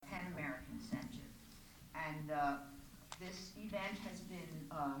this event has been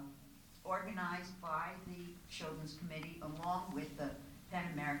organized by the Children's Committee along with the PEN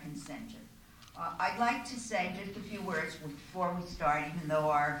American Center. I'd like to say just a few words before we start, even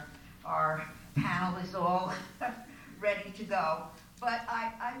though our panel is all ready to go. But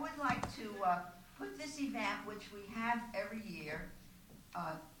I would like to put this event, which we have every year,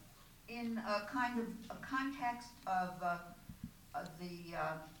 in a kind of a context of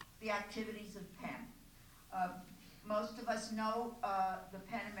the activities of PEN. Most of us know the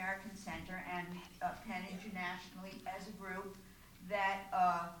PEN American Center and PEN internationally as a group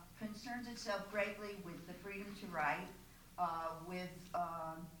that concerns itself greatly with the freedom to write, with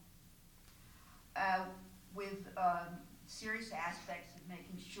serious aspects of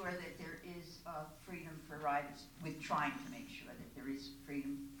making sure that there is freedom for writers, with trying to make sure that there is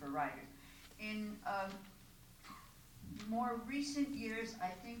freedom for writers. In more recent years, I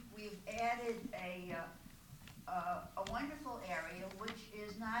think we've added a wonderful area, which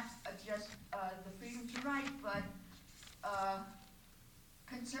is not just the freedom to write, but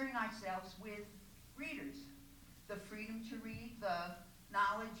concerning ourselves with readers. The freedom to read, the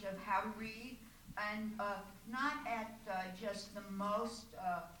knowledge of how to read, and not at just the most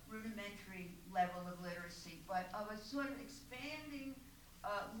rudimentary level of literacy, but of a sort of expanding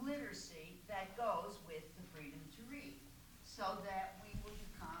literacy that goes with the freedom to read, so that we will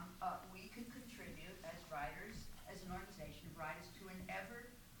become, we could contribute as writers, as an organization of writers, to an ever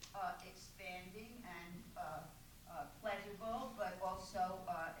expanding and pleasurable, but also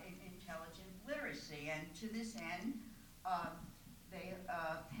intelligent literacy. And to this end,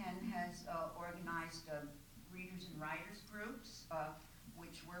 PEN has organized readers and writers groups,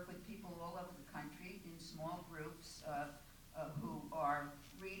 which work with people all over the country in small groups who are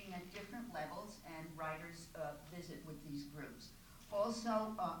reading at different levels, and writers visit with these groups.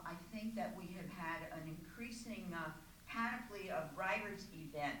 Also, I think that we have had an increasing panoply of writers'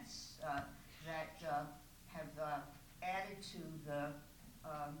 events that have added to the,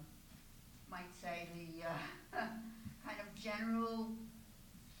 might say, the kind of general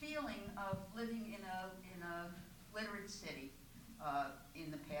feeling of living in a literate city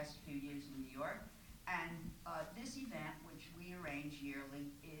in the past few years in New York. And this event, which we arrange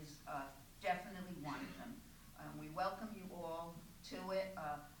yearly, is definitely one of them. We welcome you all to it.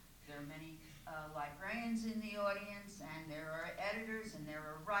 There are many librarians in the audience, and there are editors, and there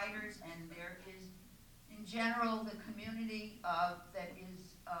are writers, and there is, in general, the community that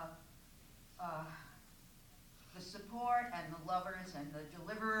is the support and the lovers and the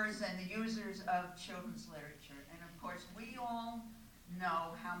deliverers and the users of children's literature. And of course, we all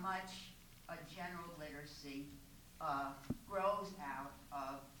know how much a general literacy grows out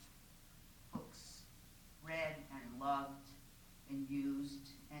of books read and loved and used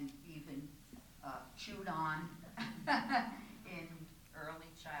and even chewed on in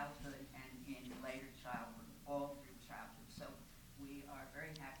early childhood and in later childhood, all through childhood. So we are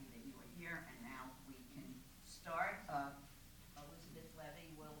very happy that you are here, and now we can start. Elizabeth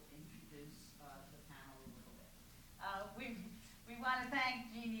Levy will introduce the panel a little bit. We want to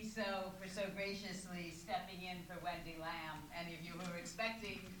thank Jeannie for so graciously stepping in for Wendy Lamb. Any of you who were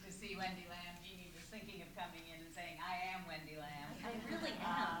expecting to see Wendy Lamb, Jeannie was thinking of coming in and saying, "I am Wendy Lamb." I really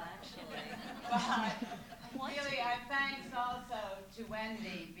am, actually. But really, our thanks also to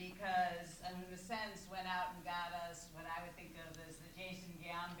Wendy, because in a sense went out and got us what I would think of as the Jason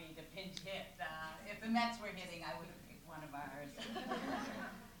Giambi to pinch hit. If the Mets were hitting, I would have picked one of ours.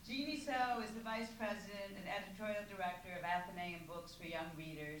 Jeannie So is the Vice President and Editorial Director of Athenaeum Books for Young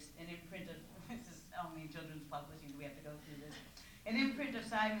Readers, an imprint of, this is only children's publishing, do we have to go through this? An imprint of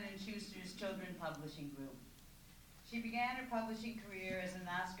Simon & Schuster's Children's Publishing Group. She began her publishing career as an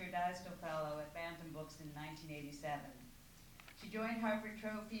Oscar Deisto Fellow at Bantam Books in 1987. She joined Harper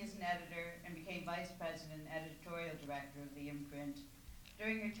Trophy as an editor and became Vice President and Editorial Director of the imprint.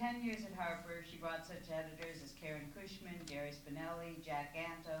 During her 10 years at Harper, she brought such editors as Karen Cushman, Gary Spinelli, Jack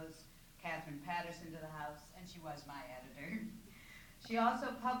Gantos, Catherine Patterson to the house, and she was my editor. She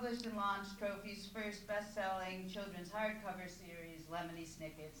also published and launched Trophy's first best-selling children's hardcover series, Lemony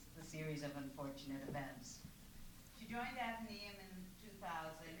Snicket's, The Series of Unfortunate Events. She joined Athenaeum in 2000.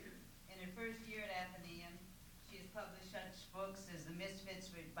 In her first year at Athenaeum, she has published such books as The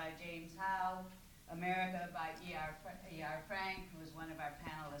Misfits by James Howe, America by E.R. Frank, who was one of our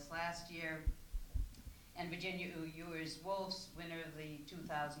panelists last year, and Virginia Ewers Wolf's winner of the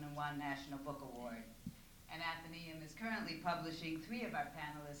 2001 National Book Award. And Athenaeum is currently publishing 3 of our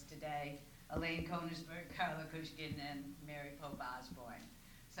panelists today, Elaine Konisberg, Carla Kushkin, and Mary Pope Osborne.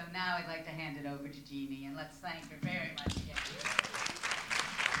 So now I'd like to hand it over to Jeannie, and let's thank her very much again.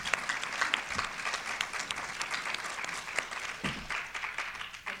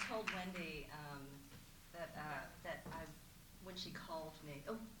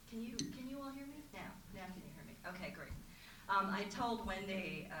 I told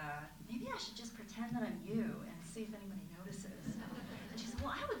Wendy, maybe I should just pretend that I'm you and see if anybody notices. And she said,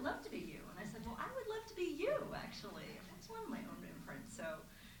 well, I would love to be you. And I said, well, I would love to be you, actually. That's one of my own imprints.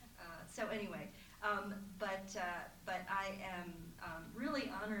 So anyway, but I am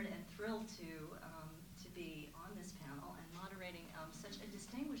really honored and thrilled to be on this panel and moderating such a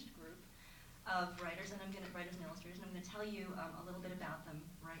distinguished group of writers, writers and illustrators, and I'm going to tell you a little bit about them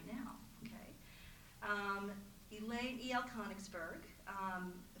right now. Okay, Elaine E.L. Konigsberg,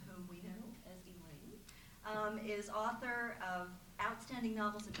 whom we know as Elaine, is author of outstanding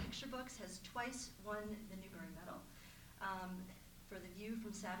novels and picture books. Has twice won the Newbery Medal for The View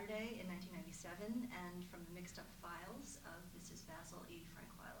from Saturday in 1997 and from the Mixed Up Files of Mrs. Basil E.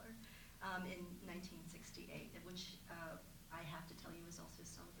 Frankweiler in 1968, which I have to tell you is also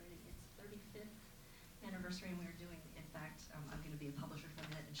celebrating its 35th anniversary, and we're doing, in fact, I'm going to be a publisher for a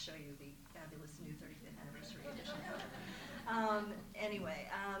minute and show you the fabulous new 35th anniversary edition.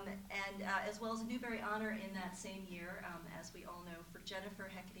 As well as a Newbery Honor in that same year, as we all know, for Jennifer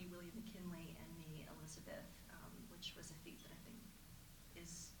Hecate, William McKinley, and me, Elizabeth, which was a feat that I think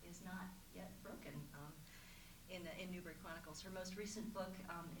is not yet broken in Newbery Chronicles. Her most recent book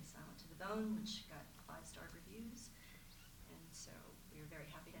is Silent to the Bone, which got 5-star reviews, and so we are very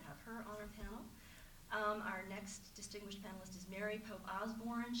happy to have her on our panel. Our next distinguished panelist is Mary Pope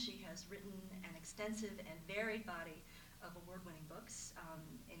Osborne. She has written an extensive and varied body of award-winning books,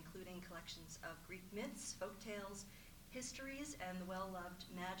 including collections of Greek myths, folk tales, histories, and the well-loved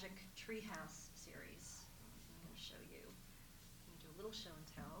Magic Treehouse series. I'm going to show you. I'm going to do a little show and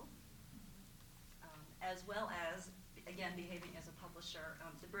tell, as well as, again, behaving as a publisher,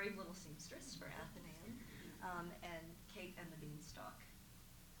 The Brave Little Seamstress for Athenaeum, and Kate and the Beanstalk.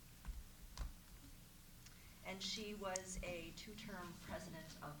 And she was a 2-term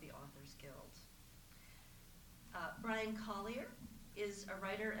president of the Authors Guild. Brian Collier is a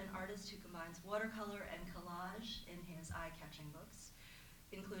writer and artist who combines watercolor and collage in his eye-catching books,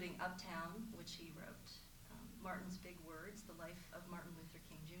 including Uptown, which he wrote, Martin's Big Words, The Life of Martin Luther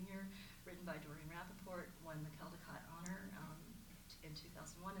King Jr., written by Doreen Rappaport, won the Caldecott Honor in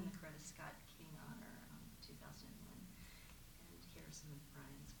 2001 and the Coretta Scott King Honor in 2001. And here are some of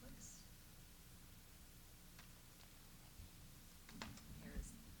Brian's books. Here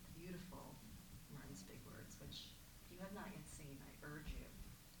is the beautiful Martin's Big Words, which if you have not yet seen, I urge you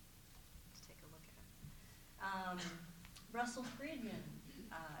to take a look at. Russell Friedman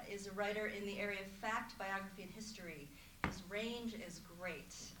is a writer in the area of fact, biography, and history. His range is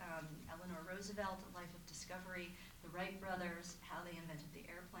great. Eleanor Roosevelt, A Life of Discovery, The Wright Brothers, How They Invented the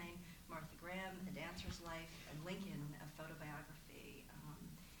Airplane, Martha Graham, A Dancer's Life, and Lincoln, a photobiography,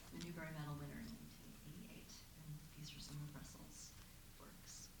 the Newbery Medal winner in 1988. And these are some of Russell's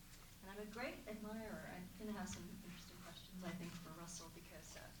works. And I'm a great admirer. I'm going to have some interesting questions, I think, for Russell,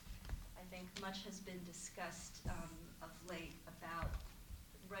 because I think much has been discussed of late about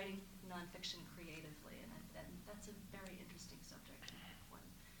writing nonfiction creatively, and that's a very interesting subject, and one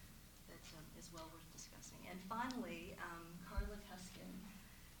that is well worth discussing. And finally, Carla Kuskin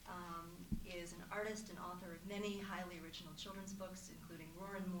is an artist and author of many highly original children's books, including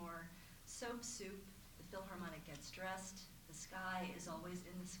Roar and More, Soap Soup, The Philharmonic Gets Dressed, The Sky is Always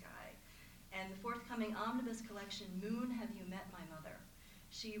in the Sky, and the forthcoming omnibus collection, Moon, Have You Met My Mother?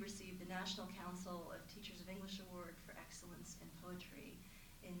 She received the National Council of Teachers of English Award for Excellence in Poetry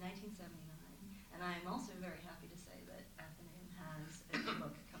in 1979, and I am also very happy to say that Athenaeum has a new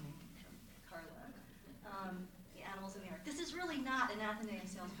book coming from Carla, The Animals in the Ark. This is really not an Athenaeum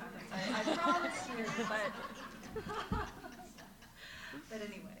sales conference, I promise you, but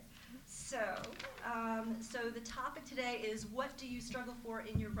anyway. So the topic today is, what do you struggle for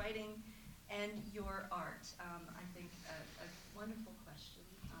in your writing and your art? I think a wonderful question,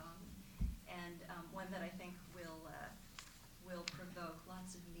 and one that I think will provoke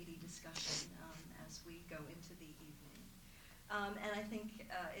lots of meaty discussion as we go into the evening. And I think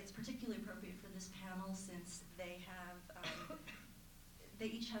it's particularly appropriate for this panel since they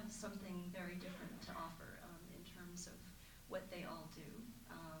each have something very different to offer in terms of what they all do.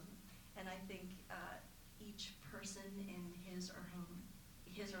 And I think each person in his or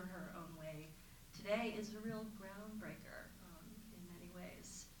her own way today is a real groundbreaker in many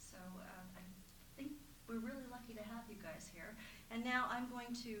ways. So I think we're really lucky to have you guys here. And now I'm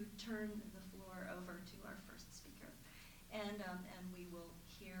going to turn the floor over to our first speaker, and we will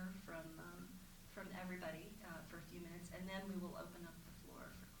hear from everybody for a few minutes, and then we will open up the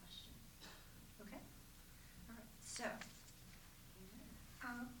floor for questions. Okay? All right. So.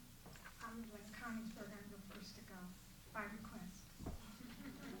 I would like Konigsberg, I'm the first to go by request.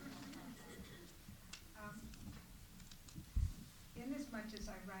 much as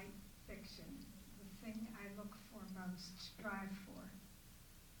I write fiction, the thing I look for most, strive for,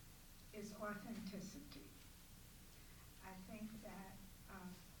 is authenticity. I think that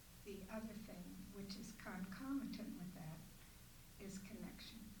the other thing, which is concomitant with that, is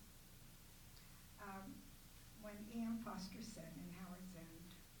connection. When Ian Foster said in Howard's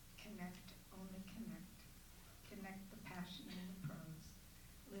End, connect, only connect, connect the passion and the prose,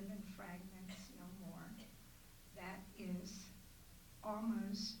 live in fragments no more, that is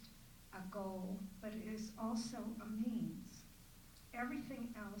almost a goal, but it is also a means. Everything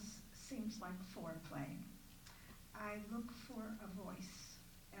else seems like foreplay. I look for a voice,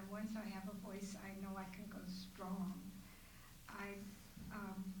 and once I have a voice, I know I can go strong.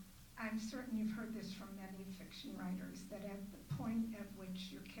 I'm certain you've heard this from many fiction writers, that at the point at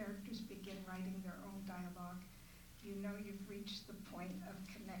which your characters begin writing their own dialogue, you know you've reached the point of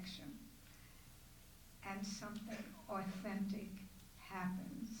connection, and something authentic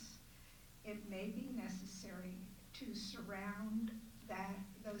happens. It may be necessary to surround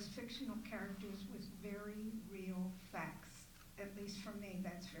those fictional characters with very real facts. At least for me,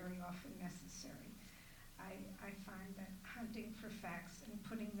 that's very often necessary. I find that hunting for facts and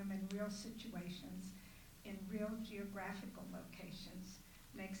putting them in real situations, in real geographical locations,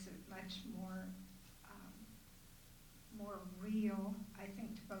 makes it much more real, I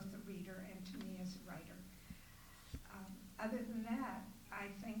think, to both the reader and to me as a writer. Other than that, I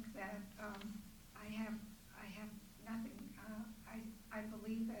think that I have nothing. I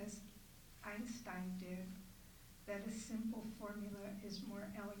believe, as Einstein did, that a simple formula is more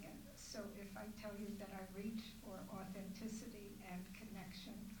elegant. So if I tell you that I reach for authenticity and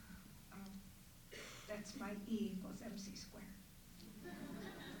connection, that's my E equals MC squared.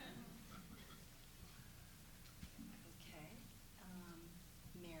 Okay.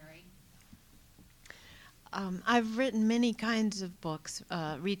 Mary. I've written many kinds of books,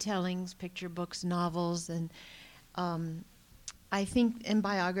 retellings, picture books, novels, and I think in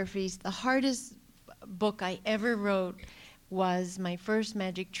biographies, the hardest book I ever wrote was my first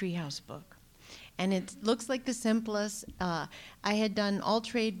Magic Treehouse book. And it looks like the simplest. I had done all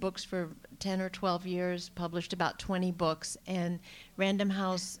trade books for 10 or 12 years, published about 20 books, and Random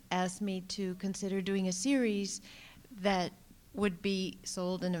House asked me to consider doing a series that would be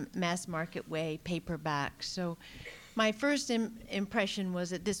sold in a mass market way, paperback. So my first impression was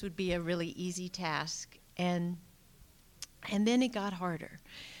that this would be a really easy task, and then it got harder.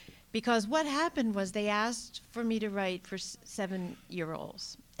 Because what happened was they asked for me to write for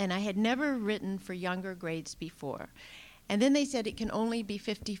 7-year-olds, and I had never written for younger grades before. And then they said it can only be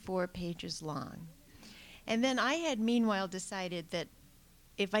 54 pages long. And then I had meanwhile decided that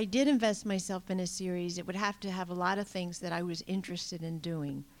if I did invest myself in a series, it would have to have a lot of things that I was interested in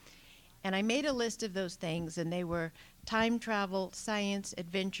doing. And I made a list of those things, and they were time travel, science,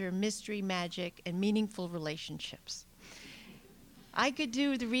 adventure, mystery, magic, and meaningful relationships. I could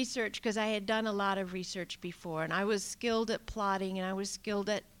do the research because I had done a lot of research before, and I was skilled at plotting, and I was skilled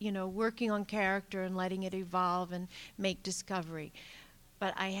at, working on character and letting it evolve and make discovery.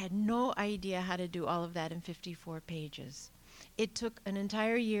 But I had no idea how to do all of that in 54 pages. It took an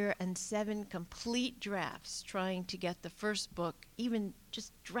entire year and 7 complete drafts trying to get the first book even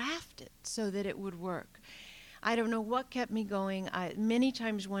just drafted so that it would work. I don't know what kept me going. I many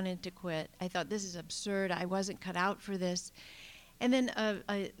times wanted to quit. I thought, this is absurd. I wasn't cut out for this. And then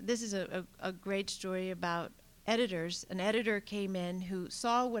this is a great story about editors. An editor came in who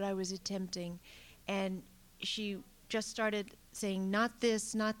saw what I was attempting, and she just started saying, not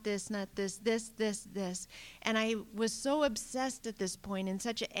this, not this, not this, this. And I was so obsessed at this point, in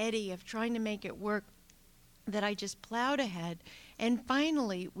such an eddy of trying to make it work, that I just plowed ahead. And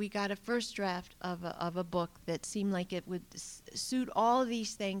finally, we got a first draft of a book that seemed like it would suit all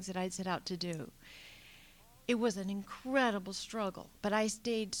these things that I'd set out to do. It was an incredible struggle, but I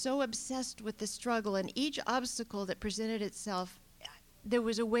stayed so obsessed with the struggle, and each obstacle that presented itself, there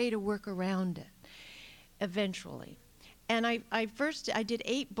was a way to work around it eventually. And I did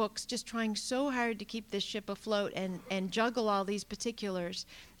 8 books, just trying so hard to keep this ship afloat and juggle all these particulars.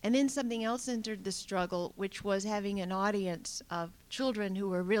 And then something else entered the struggle, which was having an audience of children who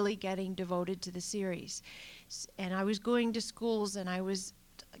were really getting devoted to the series. And I was going to schools, and I was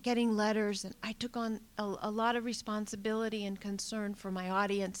getting letters, and I took on a lot of responsibility and concern for my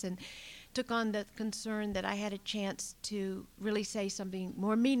audience, and took on the concern that I had a chance to really say something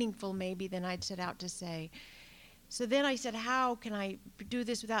more meaningful maybe than I'd set out to say. So then I said, how can I do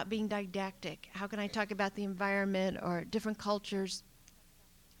this without being didactic? How can I talk about the environment or different cultures?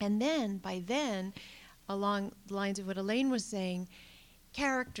 And then, by then, along the lines of what Elaine was saying,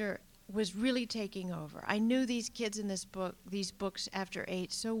 character was really taking over. I knew these kids in these books after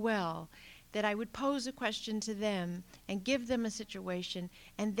 8 so well that I would pose a question to them and give them a situation,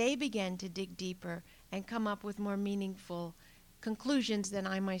 and they began to dig deeper and come up with more meaningful conclusions than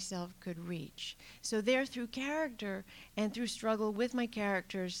I myself could reach. So there, through character and through struggle with my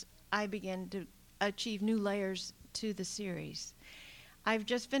characters, I began to achieve new layers to the series. I've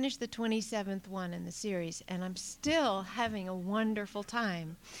just finished the 27th one in the series, and I'm still having a wonderful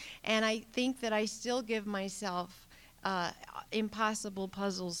time. And I think that I still give myself impossible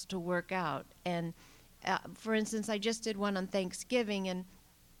puzzles to work out. And for instance, I just did one on Thanksgiving, and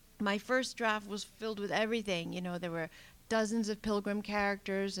my first draft was filled with everything. You know, there were dozens of Pilgrim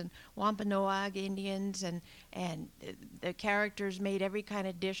characters and Wampanoag Indians, and the characters made every kind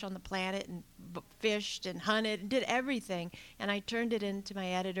of dish on the planet and fished and hunted and did everything. And I turned it into my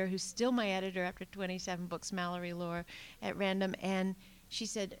editor, who's still my editor after 27 books, Mallory Lohr at Random, and she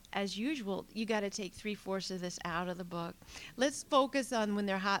said, as usual, you got to take 3/4 of this out of the book. Let's focus on when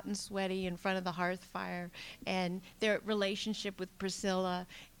they're hot and sweaty in front of the hearth fire and their relationship with Priscilla.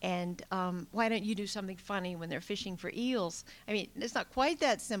 And why don't you do something funny when they're fishing for eels? I mean, it's not quite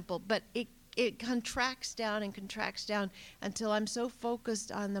that simple, but it contracts down and contracts down until I'm so focused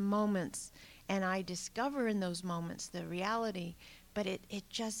on the moments, and I discover in those moments the reality, but it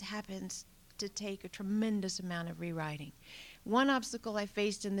just happens to take a tremendous amount of rewriting. One obstacle I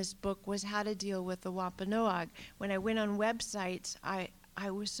faced in this book was how to deal with the Wampanoag. When I went on websites, I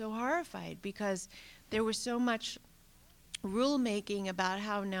was so horrified because there was so much rulemaking about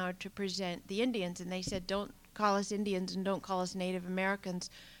how now to present the Indians, and they said, don't call us Indians and don't call us Native Americans,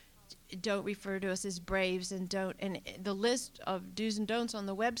 don't refer to us as braves, and don't. And the list of do's and don'ts on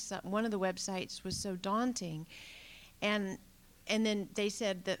the website, one of the websites, was so daunting. And then they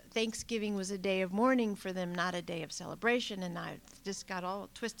said that Thanksgiving was a day of mourning for them, not a day of celebration. And I just got all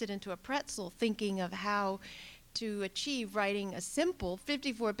twisted into a pretzel thinking of how to achieve writing a simple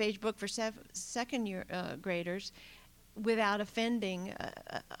 54-page book for second-year graders without offending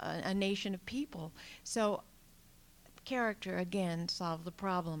a nation of people. So character, again, solved the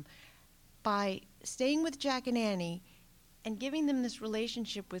problem. By staying with Jack and Annie and giving them this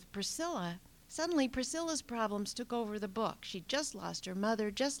relationship with Priscilla, suddenly Priscilla's problems took over the book. She just lost her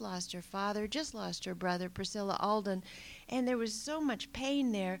mother, just lost her father, just lost her brother, Priscilla Alden, and there was so much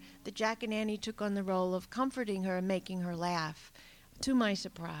pain there that Jack and Annie took on the role of comforting her and making her laugh, to my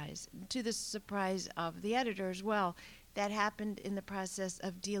surprise, to the surprise of the editor as well. That happened in the process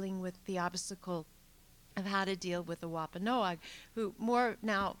of dealing with the obstacle of how to deal with the Wampanoag, who more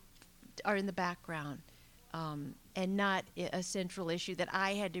now are in the background. And not a central issue that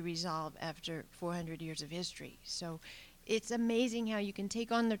I had to resolve after 400 years of history. So it's amazing how you can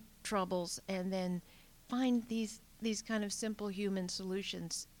take on the troubles and then find these kind of simple human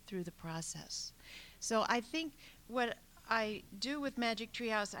solutions through the process. So I think what I do with Magic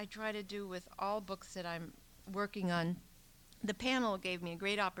Treehouse, I try to do with all books that I'm working on. The panel gave me a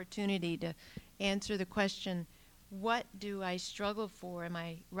great opportunity to answer the question, what do I struggle for in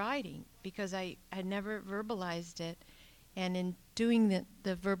my writing? Because I had never verbalized it. And in doing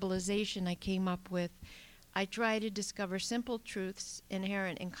the verbalization I came up with, I try to discover simple truths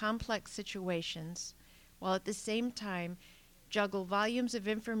inherent in complex situations, while at the same time juggle volumes of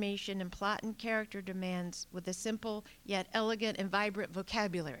information and plot and character demands with a simple yet elegant and vibrant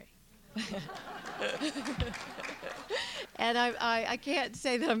vocabulary. And I can't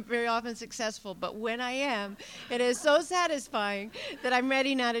say that I'm very often successful, but when I am, it is so satisfying that I'm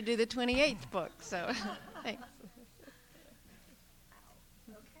ready now to do the 28th book. So, thanks.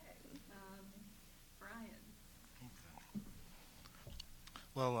 Okay. Brian.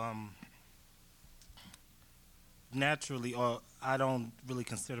 Well, naturally, I don't really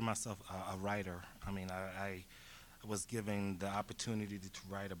consider myself a writer. I mean, I was given the opportunity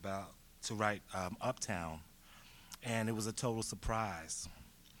to write Uptown. And it was a total surprise.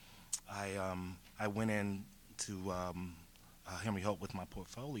 I went in to Henry Holt with my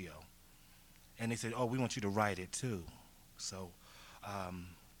portfolio, and they said, "Oh, we want you to write it too." So,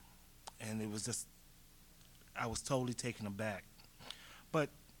 and it was just, I was totally taken aback. But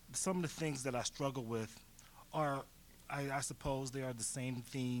some of the things that I struggle with are, I suppose, they are the same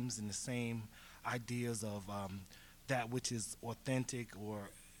themes and the same ideas of that which is authentic, or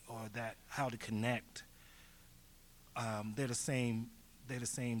that how to connect. They're the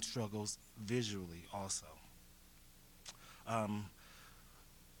same struggles visually also.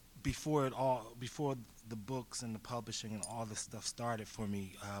 Before the books and the publishing and all this stuff started for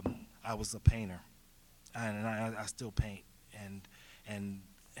me, I was a painter, and I still paint. And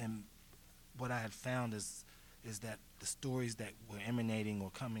what I had found is that the stories that were emanating or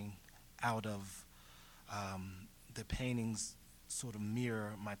coming out of the paintings sort of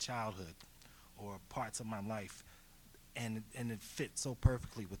mirror my childhood or parts of my life, and it fits so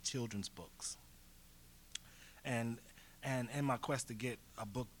perfectly with children's books. And in my quest to get a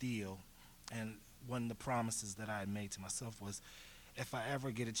book deal, and one of the promises that I had made to myself was, if I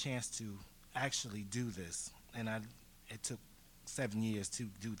ever get a chance to actually do this, and it took 7 years to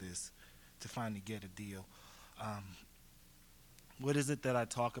do this, to finally get a deal. What is it that I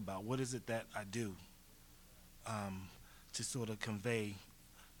talk about? What is it that I do to sort of convey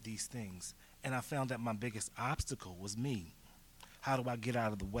these things? And I found that my biggest obstacle was me. How do I get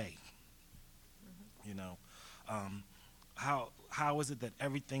out of the way? You know, how is it that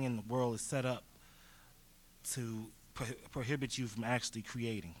everything in the world is set up to prohibit you from actually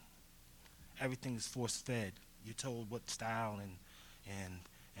creating? Everything is force-fed. You're told what style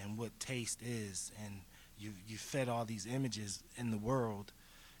and what taste is, and you fed all these images in the world,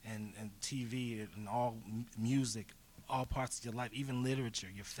 and TV and all music, all parts of your life, even literature,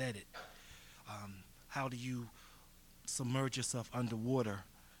 you're fed it. How do you submerge yourself underwater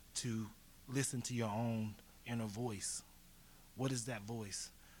to listen to your own inner voice? What is that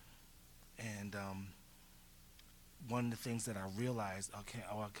voice? And one of the things that I realized, I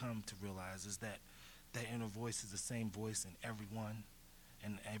come to realize, is that that inner voice is the same voice in everyone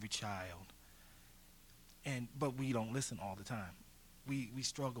and every child. But we don't listen all the time. We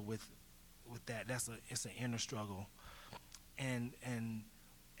struggle with that. It's an inner struggle. And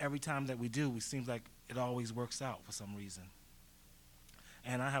every time that we do, it seems like it always works out for some reason.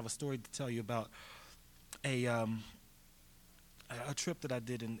 And I have a story to tell you about a trip that I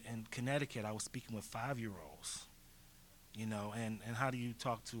did in Connecticut. I was speaking with 5-year-olds, you know, and how do you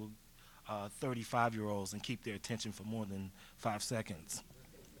talk to 35-year-olds and keep their attention for more than 5 seconds?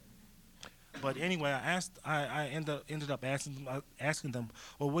 But anyway, I ended up asking them,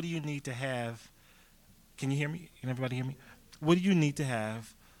 well, what do you need to have? Can you hear me? Can everybody hear me? What do you need to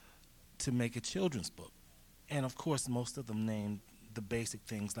have to make a children's book? And of course, most of them named the basic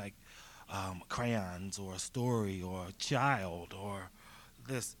things like crayons or a story or a child or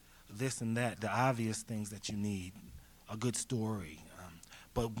this and that, the obvious things that you need, a good story.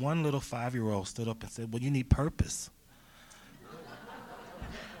 But one little 5-year-old stood up and said, well, you need purpose.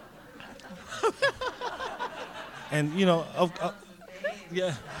 And, you know,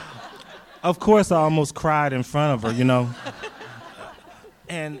 yeah, of course I almost cried in front of her, you know.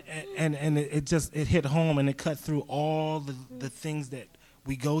 And it hit home, and it cut through all the things that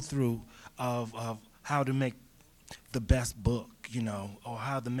we go through of how to make the best book, you know, or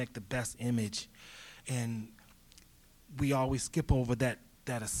how to make the best image. And we always skip over that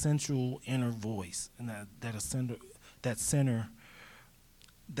essential inner voice, and that center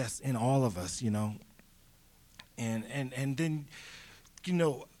that's in all of us, you know. And then, you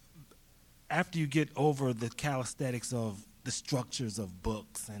know, after you get over the calisthenics of the structures of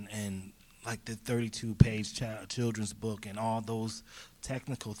books and like the 32-page children's book and all those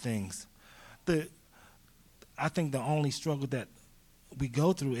technical things, I think the only struggle that we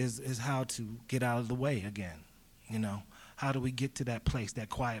go through is how to get out of the way again, you know. How do we get to that place, that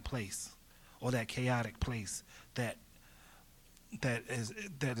quiet place, or that chaotic place that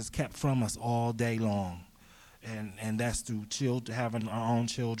is kept from us all day long? And that's through having our own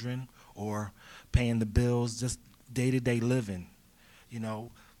children or paying the bills, just day-to-day living. You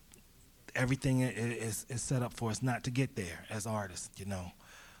know, everything is set up for us not to get there as artists, you know.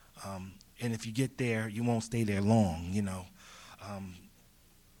 And if you get there, you won't stay there long, you know.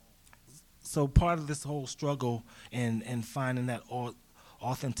 So part of this whole struggle in finding that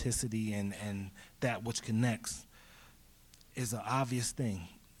authenticity and that which connects is an obvious thing.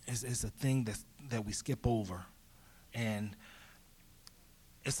 It's a thing that we skip over. And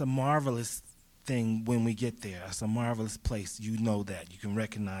it's a marvelous thing when we get there. It's a marvelous place. You know that. You can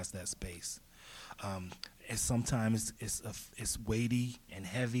recognize that space. And sometimes it's weighty and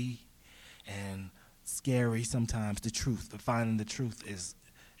heavy and scary. Sometimes finding the truth is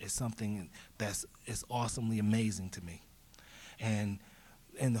something that's awesomely amazing to me. And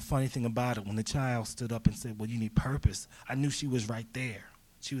the funny thing about it, when the child stood up and said, well, you need purpose, I knew she was right there.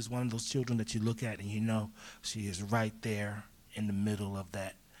 She was one of those children that you look at and you know she is right there in the middle of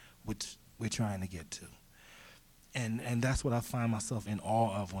that which we're trying to get to. And that's what I find myself in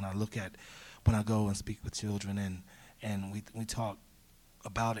awe of when I go and speak with children and we talk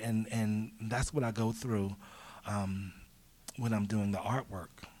about it, and that's what I go through when I'm doing the artwork.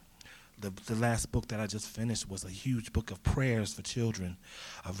 The last book that I just finished was a huge book of prayers for children,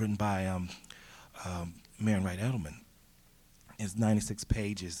 written by Marian Wright Edelman. It's 96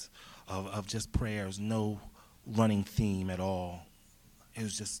 pages of just prayers, no running theme at all. It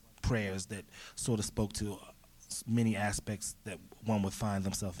was just prayers that sort of spoke to many aspects that one would find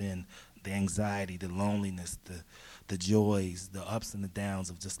themselves in: the anxiety, the loneliness, the joys, the ups and the downs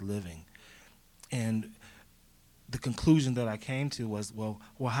of just living. And the conclusion that I came to was, well,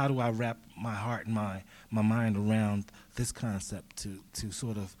 how do I wrap my heart and my mind around this concept to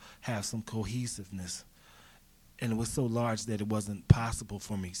sort of have some cohesiveness? And it was so large that it wasn't possible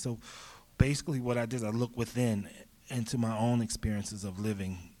for me. So basically what I did, I looked within into my own experiences of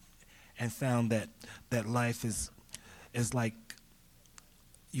living and found that life is like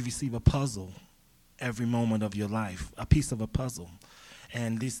you receive a puzzle every moment of your life, a piece of a puzzle.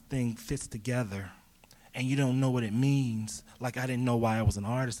 And this thing fits together, and you don't know what it means. Like, I didn't know why I was an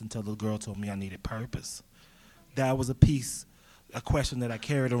artist until the girl told me I needed purpose. That was a question that I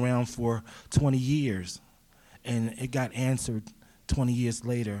carried around for 20 years, and it got answered 20 years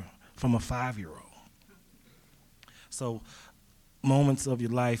later from a 5-year-old. So moments of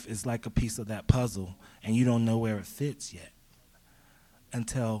your life is like a piece of that puzzle, and you don't know where it fits yet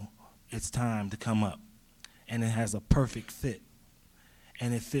until it's time to come up, and it has a perfect fit.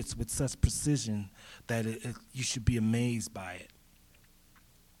 And it fits with such precision that you should be amazed by it.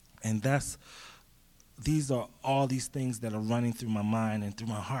 And these are all these things that are running through my mind and through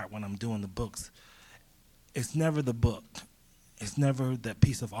my heart when I'm doing the books. It's never the book. It's never that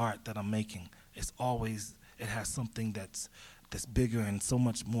piece of art that I'm making. It's always, it has something that's bigger and so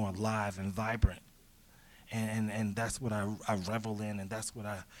much more alive and vibrant. And that's what I revel in, and that's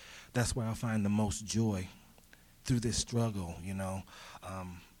where I find the most joy through this struggle, you know.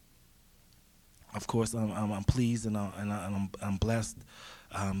 Of course, I'm pleased and I'm blessed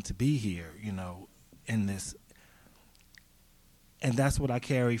to be here, you know, in this. And that's what I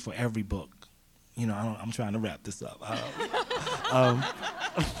carry for every book. You know, I'm trying to wrap this up.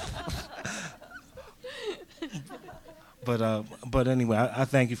 But anyway, I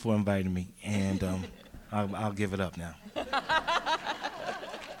thank you for inviting me, and I'll give it up now.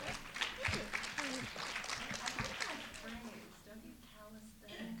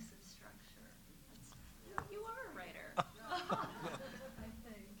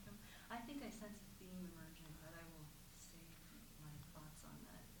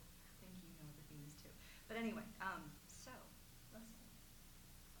 But anyway, so, Leslie.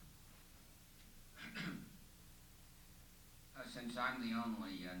 Since I'm the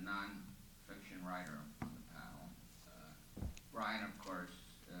only non-fiction writer on the panel, Brian, of course,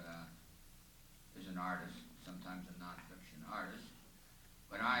 is an artist, sometimes a non-fiction artist,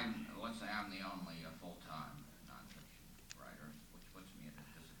 but let's say I'm the only full-time non-fiction writer, which puts me at a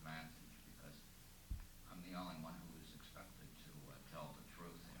disadvantage because I'm the only one who is expected to tell the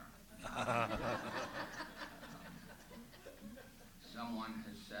truth here. Someone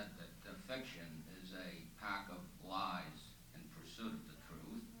has said that fiction is a pack of lies in pursuit of the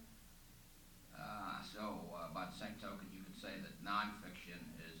truth. So by the same token, you could say that nonfiction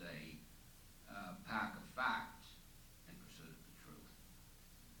is a pack of facts in pursuit of the truth.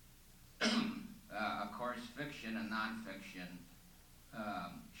 Of course, fiction and nonfiction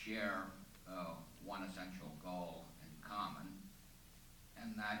share one essential goal in common,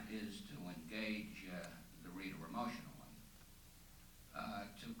 and that is to engage the reader emotionally.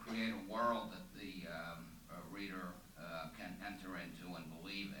 To create a world that the reader can enter into and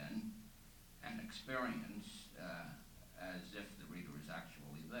believe in and experience as if the reader is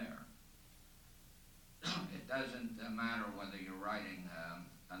actually there. It doesn't matter whether you're writing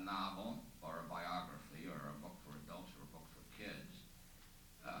a novel or a biography or a book for adults or a book for kids.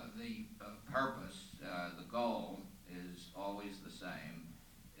 The purpose, the goal is always the same.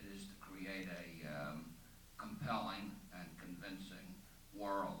 It is to create a compelling and convincing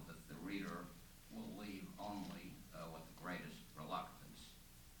world that the reader will leave only with the greatest reluctance.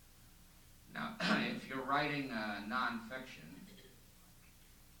 Now, if you're writing nonfiction,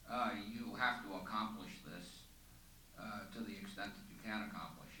 you have to accomplish this to the extent that you can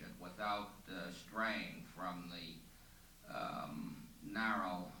accomplish it without straying from the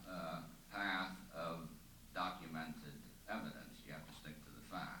narrow path of documented evidence. You have to stick to the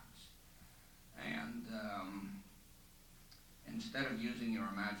facts. And instead of using your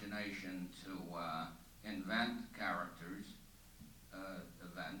imagination to invent characters,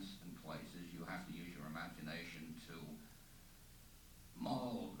 events, and places, you have to use your imagination to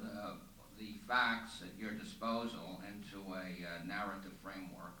mold the facts at your disposal into a narrative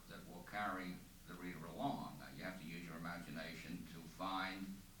framework that will carry the reader along. You have to use your imagination to find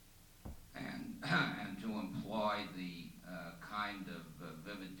and to employ the kind of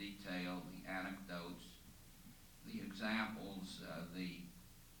vivid detail, the anecdotes, the examples, the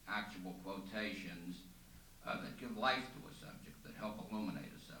actual quotations that give life to a subject, that help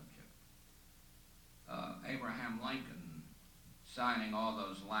illuminate a subject. Abraham Lincoln signing all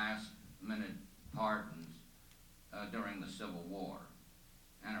those last-minute pardons during the Civil War,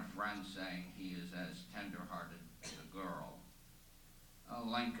 and a friend saying he is as tender-hearted as a girl.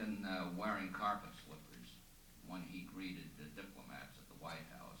 Lincoln wearing carpet slippers when he greeted the diplomats at the White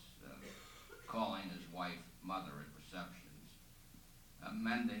House, calling his wife mother at receptions,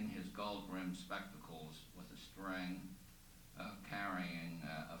 mending his gold-rimmed spectacles with a string, carrying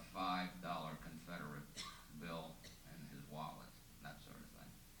a $5 Confederate bill in his wallet, that sort of thing.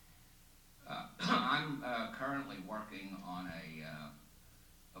 I'm currently working on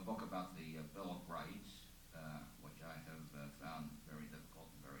a book about the Bill of Rights, which I have found very difficult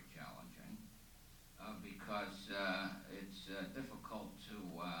and very challenging, because it's difficult to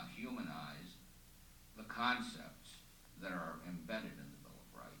humanize the concepts that are embedded in the Bill of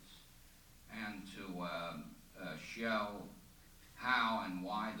Rights, and to show how and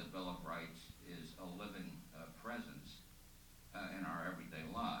why the Bill of Rights is a living presence in our everyday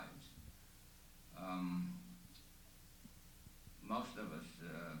lives. Most of us,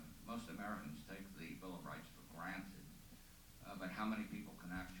 most Americans take the Bill of Rights for granted, but how many people can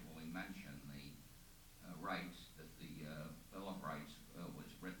actually mention the rights that the Bill of Rights was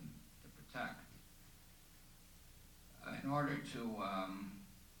written to protect? In order to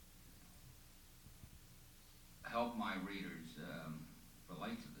help my readers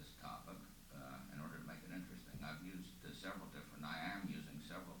relate to this topic, in order to make it interesting, I am using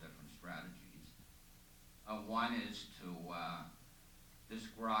several different strategies. One is to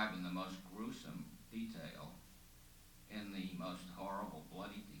describe in the most gruesome detail, in the most horrible,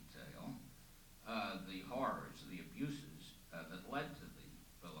 bloody detail, the horrors, the abuses that led to the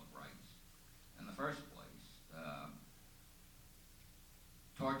Bill of Rights in the first place.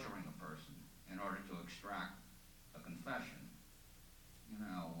 Torturing a person in order to extract a confession,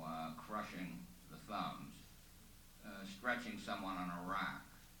 crushing the thumbs, stretching someone on a rack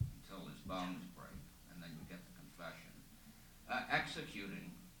until his bones break, and then you get the confession.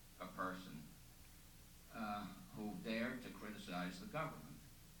 Executing a person who dared to criticize the government.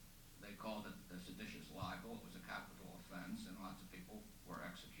 They called it a seditious libel. It was a capital offense, and lots of people were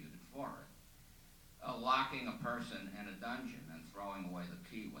executed for it. Locking a person in a dungeon and throwing away the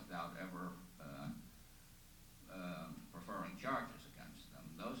key without ever preferring charges against them.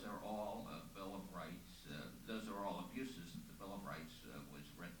 Those are all Bill of Rights. Those are all abuses that the Bill of Rights was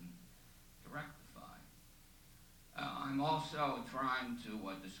written to rectify. I'm also trying to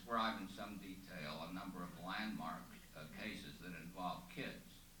describe in some detail a number of landmark cases that involve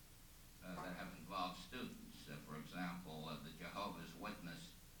kids, that have involved students. For example, the Jehovah's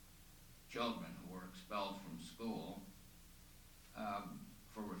Witness children who were expelled from school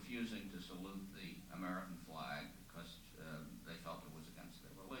for refusing to salute the American flag because they felt it was against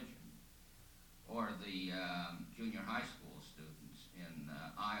their religion. Or the junior high school students in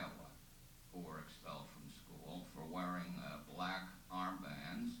Iowa who were expelled from school for wearing black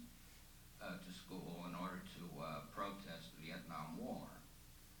armbands to school in order to protest the Vietnam War.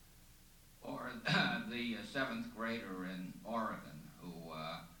 Or the seventh grader in Oregon who,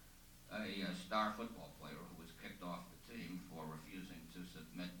 a star football player who was kicked off the team for refusing to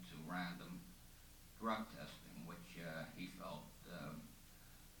submit to random drug testing, which he felt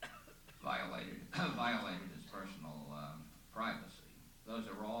violated his personal privacy. Those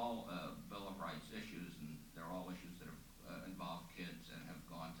are all Bill of Rights issues, and they're all issues that have involved kids and have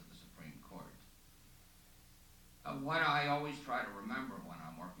gone to the Supreme Court. What I always try to remember when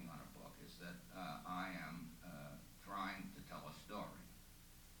I'm working on a book is that I am trying to tell a story.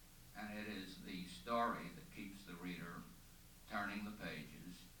 And it is the story that keeps the reader turning the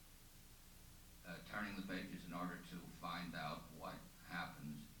pages in order to find out what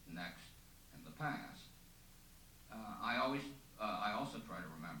happens next in the past. I also try to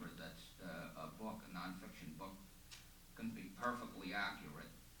remember that a nonfiction book, can be perfectly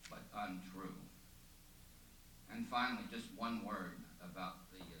accurate but untrue. And finally, just one word about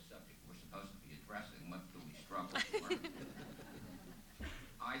the subject we're supposed to be addressing. What do we struggle for?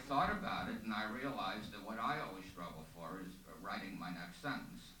 I thought about it, and I realized that what I always struggle for is writing my next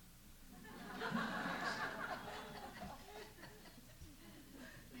sentence.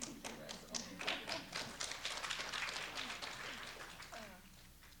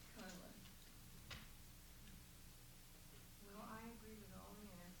 Well, I agree with all the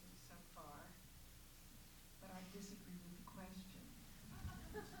answers so far, but I disagree with the question.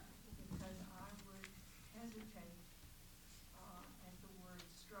 Because I would hesitate at the word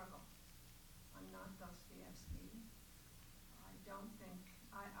struggle. I'm not Dostoevsky.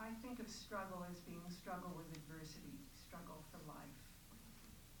 I think of struggle as being struggle with adversity, struggle for life.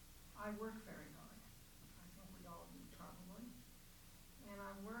 I work very hard. I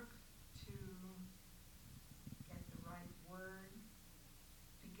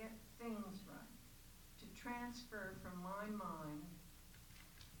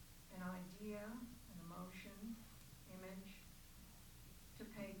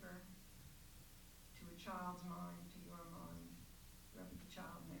child's mind to your mind, whoever the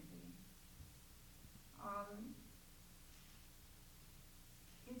child may be.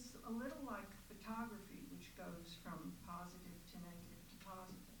 It's a little like photography, which goes from positive to negative to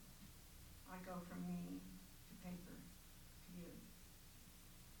positive. I go from me to paper to you.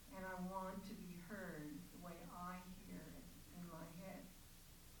 And I want to be heard the way I hear it in my head,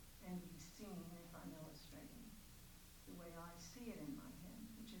 and be seen if I'm illustrating the way I see it in my head,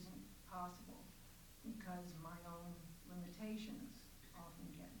 which isn't possible because my own limitations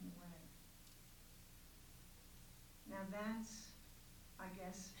often get in the way. Now that's, I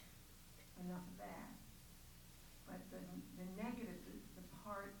guess, enough of that. But the negative, the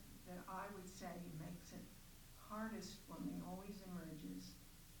part that I would say makes it hardest for me always emerges,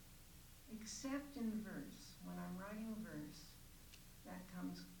 except in the verse. When I'm writing verse, that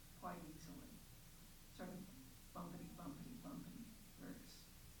comes quite easily. Sort of bumpity, bumpity, bumpity verse.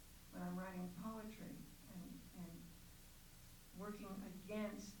 When I'm writing poetry and working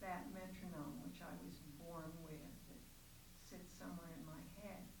against that metronome, which I was born with, that sits somewhere in my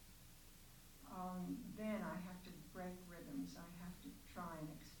head, then I have to break rhythms. I have to try and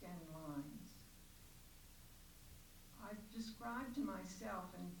extend lines. I've described to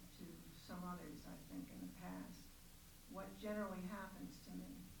myself and to some others, I think, in the past, what generally happens to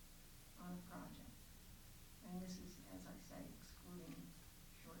me on a project. And this is, as I say, excluding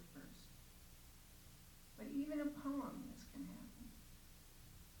short verse. But even a poem, this can happen.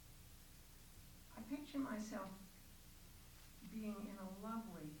 I picture myself being in a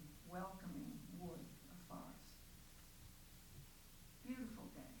lovely, welcoming wood, a forest.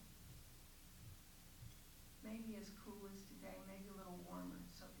 Beautiful day. Maybe as cool as today, maybe a little warmer,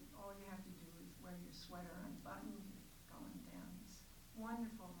 so all you have to do is wear your sweater unbuttoned, going down this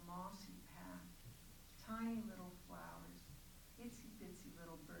wonderful mossy path, tiny little flowers, itsy bitsy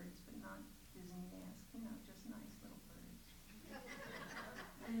little birds, but not Disney-esque, just nice little birds.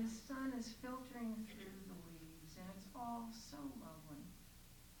 And the sun is filtering through the leaves, and it's all so lovely.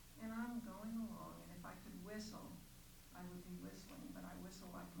 And I'm going along, and if I could whistle, I would be whistling, but I whistle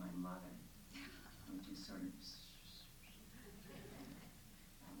like my mother, which is sort of,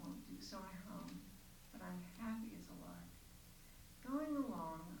 I won't do, so I hum, but I'm happy as a lark. Going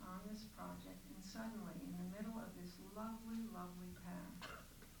along on this project, and suddenly, in the middle of this lovely, lovely path,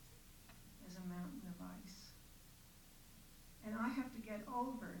 is a mountain of ice. And I have to get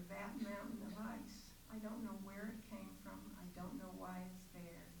over that mountain of ice. I don't know where it came from. I don't know why it's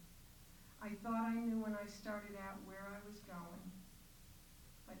there. I thought I knew when I started out where I was going,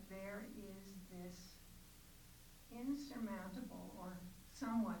 but there is this insurmountable or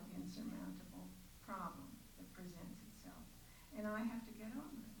somewhat insurmountable problem that presents itself. And I have to get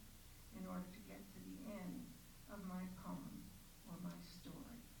over it in order to get to the end of my poem or my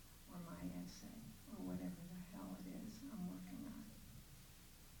story or my essay or whatever the hell it is I'm working on.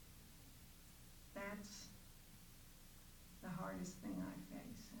 That's the hardest thing I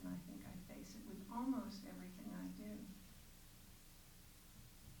face, and I think I face it with almost everything I do.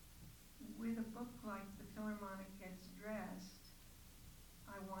 With a book like The Philharmonic Gets Dressed,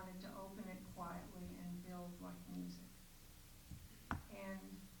 I wanted to open it quietly and build like music.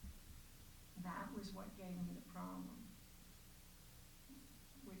 And that was what gave me the problem,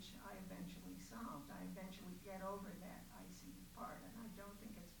 which I eventually solved. I eventually get over that icy part, and I don't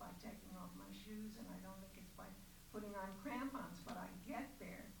think it's by taking off my shoes, and I don't think it's by putting on crampons, but I get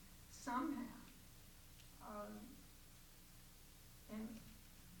there somehow. And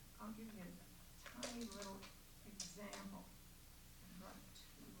I'll give you a tiny little example. I brought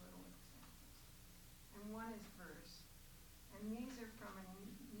two little examples. And one is verse. And these are from a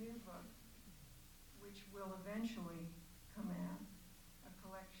new book, which will eventually come out, a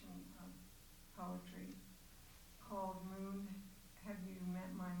collection of poetry called Moon, Have You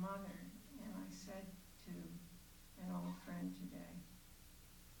Met My Mother? And I said to an old friend today,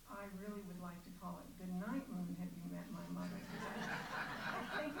 I really would like to call it Good Night, Moon, Have You Met My Mother? Because I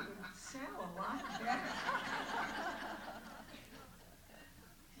think it would sell a lot better.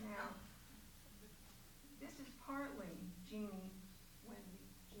 Now, this is partly Jeannie.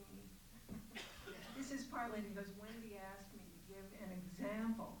 This is partly because Wendy asked me to give an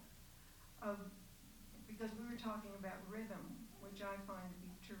example of, because we were talking about rhythm, which I find to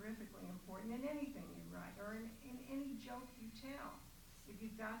be terrifically important in anything you write, or in any joke you tell. If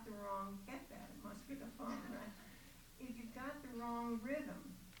you've got the wrong, get that, it must be the phone, right? If you've got the wrong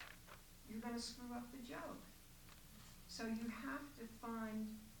rhythm, you're going to screw up the joke. So you have to find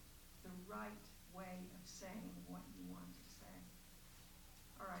the right way of saying what you want to say.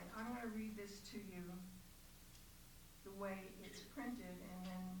 All right, I'm going to read this to you the way it's printed, and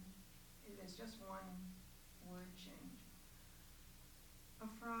then there's just one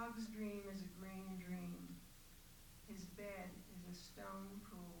frog's dream is a green dream. His bed is a stone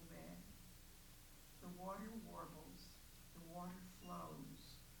pool bed. The water warbles, the water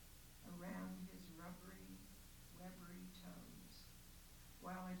flows around his rubbery, webbery toes,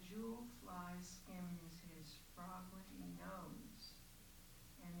 while a jewel fly skims his frogly nose,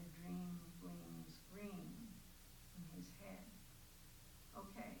 and a dream gleams green in his head.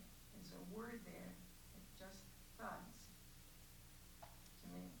 Okay, there's a word there that just thuds to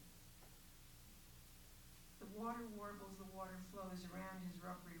me. The water warbles, the water flows around his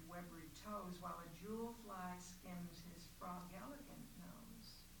rubbery, webbery toes, while a jewel fly skims his frog elegant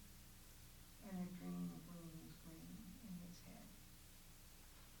nose, and a dream gleams green in his head.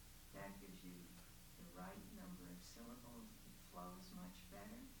 That gives you the right number of syllables. It flows much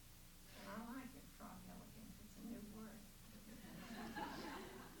better. And I like it, frog elegant. It's a new word.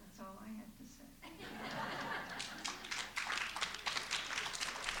 That's all I have to say.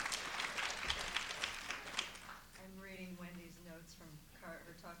 I'm reading Wendy's notes from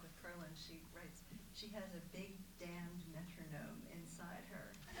her talk with Carlin. She writes, she has a big damned metronome inside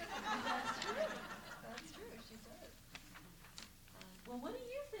her. That's true. That's true. She does. Well, what do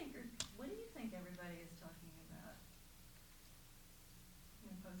you think? Or what do you think everybody is talking about? I'm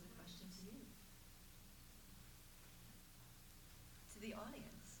going to pose a question to you. To the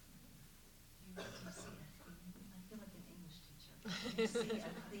audience. Do you see a theme? I feel like an English teacher. Do you see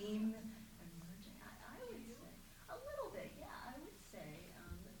a theme emerging? I would say, a little bit, yeah. I would say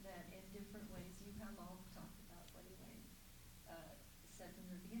that in different ways you have all talked about what Elaine said from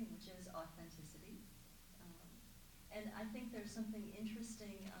the beginning, which is authenticity. And I think there's something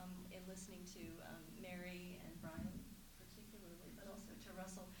interesting in listening to Mary and Brian particularly, but also to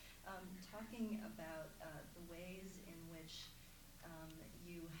Russell, talking about the ways in which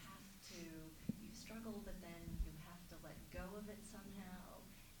you struggle, but then you have to let go of it somehow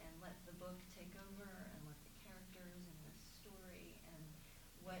and let the book take over and let the characters and the story and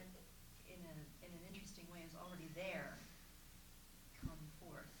what in an interesting way is already there come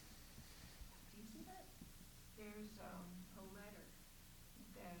forth. Do you see that? There's a letter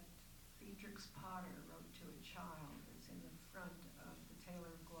that Beatrix Potter wrote to a child. It's in the front of The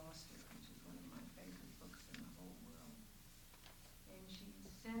Tailor of Gloucester, which is one of my favorite books in the whole world. And she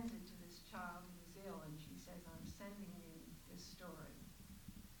sends it to this child who is ill, and she says, I'm sending you this story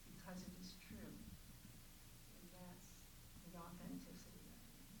because it is true. And that's the authenticity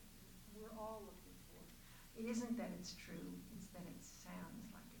we're all looking for. It isn't that it's true, it's that it sounds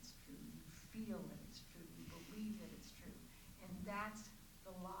like it's true. You feel that it's true, you believe that it's true. And that's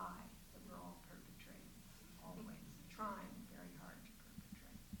the lie that we're all perpetrating, always, trying very hard to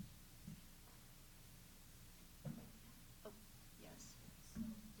perpetrate. Oh, yes. So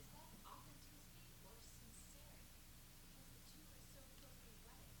is that authenticity or sincerity? Because the two are so closely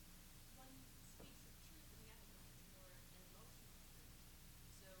wedded. One speaks of truth and the other one is more an emotional truth.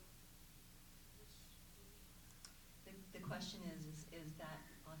 So which do we? The question is that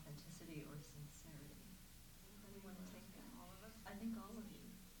authenticity or sincerity? Anyone want to take that? All of us? I think all of you.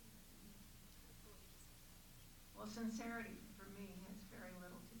 Well, sincerity for me has very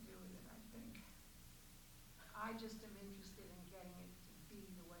little to do with it, I think. I just am interested in getting it to be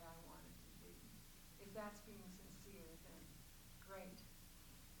the way I want it to be. If that's being sincere, then great.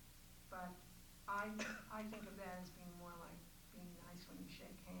 But I think of that as being more like being nice when you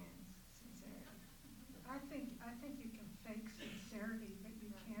shake hands, sincerity. I think you can fake sincerity, but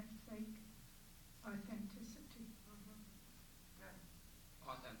you can't fake authenticity. Good.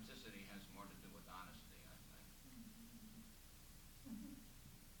 Authenticity has more to do with honesty, I think.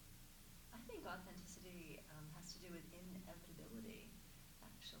 I think authenticity has to do with inevitability,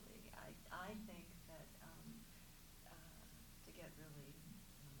 actually. I think that, to get really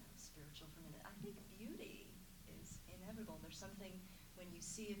spiritual for a minute, I think beauty is inevitable. There's something when you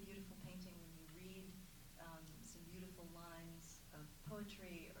see a beautiful painting, when you read some beautiful lines of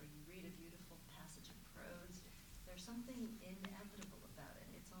poetry, or you read a beautiful passage of prose, there's something inevitable about it.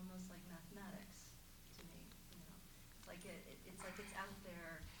 It's almost like mathematics to me. It's like it's out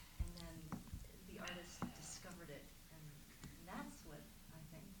there, and then the artist discovered it, and that's what I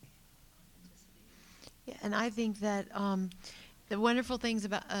think authenticity is. Yeah, and I think that the wonderful things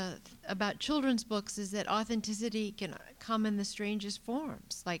about children's books is that authenticity can come in the strangest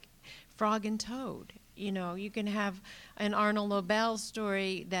forms, like Frog and Toad. You can have an Arnold Lobel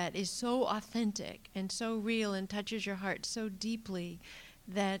story that is so authentic and so real and touches your heart so deeply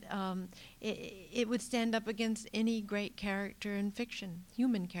that it would stand up against any great character in fiction,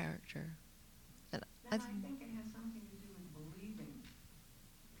 human character. And I think it has something to do with believing,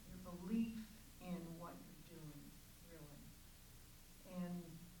 your belief in what you're doing, really. And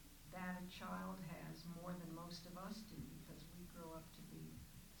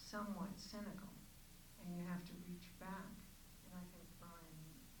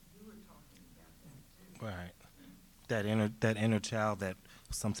that inner child that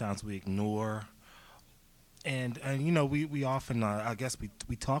sometimes we ignore. And you know, we often I guess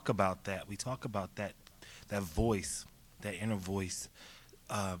we talk about that. We talk about that voice, that inner voice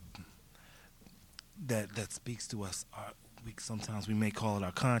that speaks to us. Sometimes we may call it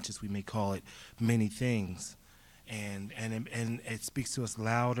our conscious. We may call it many things, and it speaks to us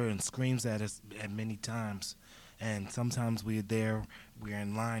louder and screams at us at many times. And sometimes we're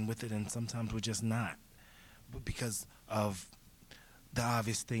in line with it, and sometimes we're just not, because of the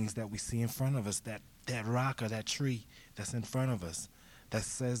obvious things that we see in front of us, that rock or that tree that's in front of us that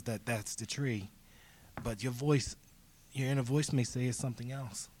says that that's the tree. But your inner voice may say it's something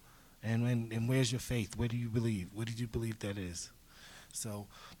else. And where's your faith? Where do you believe? What did you believe that is? So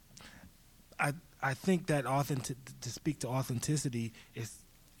I think that to speak to authenticity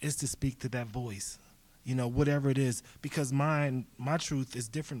is to speak to that voice, you know, whatever it is, because my truth is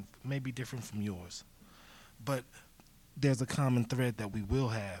different, may be different from yours. But there's a common thread that we will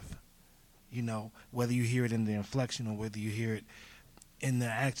have, you know, whether you hear it in the inflection or whether you hear it in the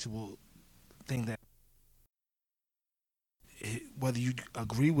actual thing that, whether you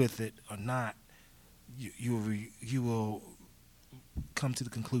agree with it or not, you will come to the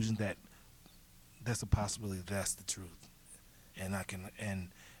conclusion that that's a possibility, that's the truth, and I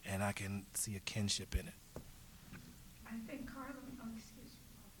can see a kinship in it. I think Carla, excuse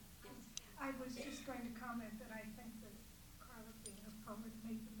me. I was just going to comment that I think that Carla, being a poet,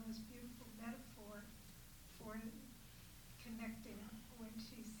 made the most beautiful metaphor for connecting when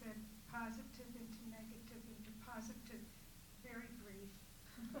she said positive into negative into positive. Very brief,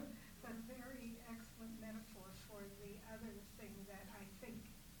 but very excellent metaphor for the other thing that I think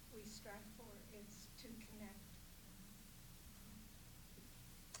we strive for, is to connect.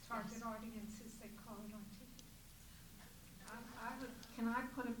 Target audiences, they call it on TV. Can I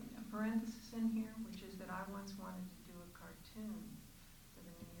put a parenthesis in here, which is that I once wanted to do a cartoon for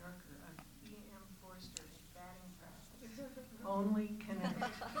the New Yorker of E.M. Forster's batting practice. Only connect.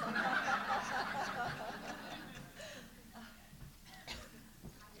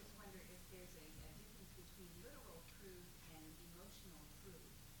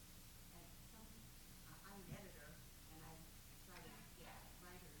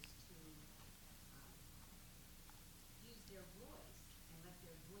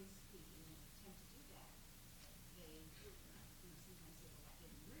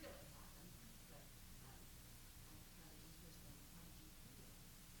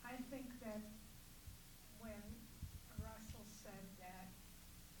 I think that when Russell said that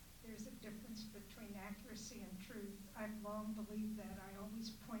there's a difference between accuracy and truth, I've long believed that. I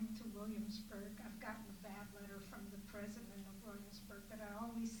always point to Williamsburg. I've gotten a bad letter from the president of Williamsburg, but I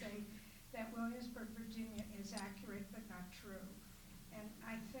always say that Williamsburg, Virginia is accurate but not true. And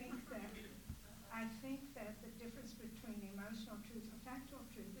I think that the difference between emotional truth and factual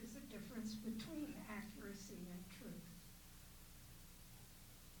truth is the difference between accuracy and truth.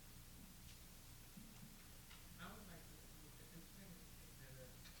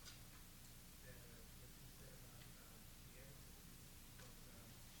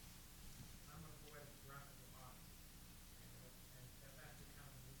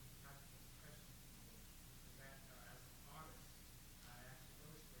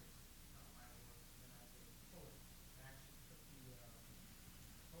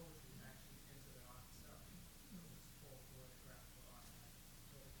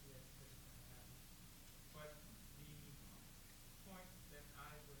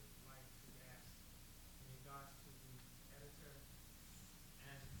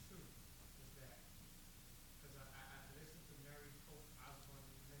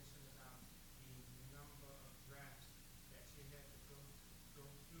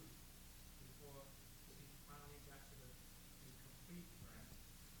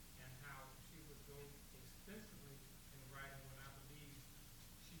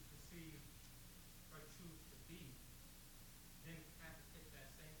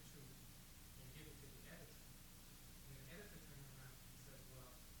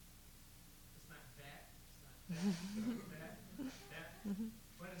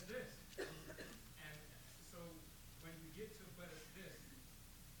 But it's this. And so when you get to but it's this,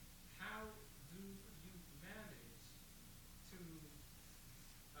 how do you manage to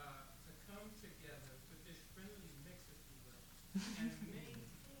come together with this friendly mix, if you will, and maintain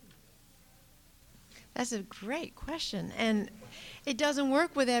that? That's a great question. And it doesn't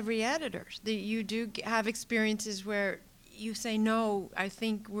work with every editor. You do have experiences where you say, no, I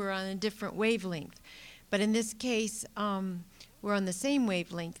think we're on a different wavelength. But in this case, we're on the same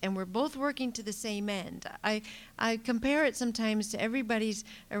wavelength, and we're both working to the same end. I compare it sometimes to everybody's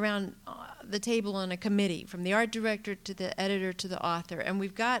around the table on a committee, from the art director to the editor to the author, and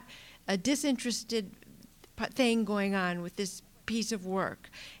we've got a disinterested thing going on with this piece of work.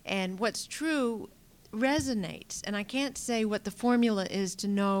 And what's true resonates, and I can't say what the formula is to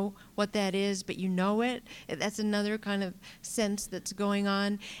know what that is, but you know it. That's another kind of sense that's going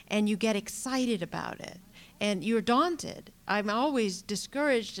on, and you get excited about it. And you're daunted. I'm always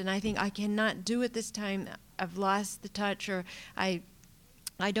discouraged, and I think I cannot do it this time. I've lost the touch, or I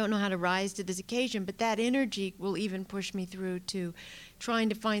don't know how to rise to this occasion, but that energy will even push me through to trying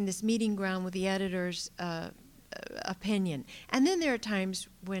to find this meeting ground with the editor's opinion. And then there are times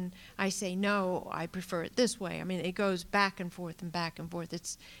when I say, no, I prefer it this way. I mean, it goes back and forth and back and forth.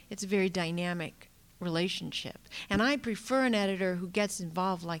 It's a very dynamic relationship. And I prefer an editor who gets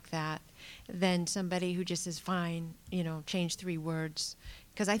involved like that than somebody who just says, fine, you know, change 3 words.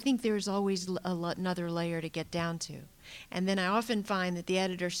 Because I think there's always another layer to get down to. And then I often find that the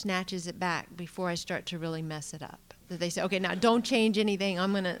editor snatches it back before I start to really mess it up. That they say, okay, now don't change anything.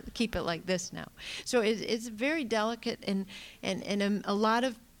 I'm going to keep it like this now. So it's very delicate, and a lot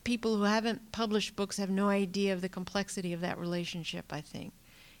of people who haven't published books have no idea of the complexity of that relationship, I think.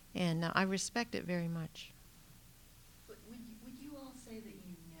 And I respect it very much. But would you all say that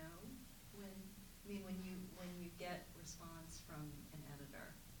you know when you get response from an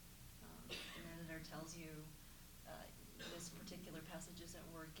editor tells you this particular passage isn't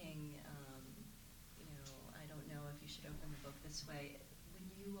working, I don't know if you should open the book this way. Would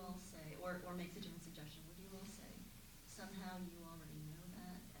you all say, or makes a different suggestion, would you all say somehow you already know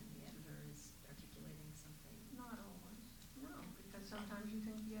that and the editor is articulating something? Not always, no, because sometimes you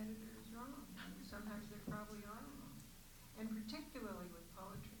think the editor is wrong, and sometimes they probably are wrong. And particularly with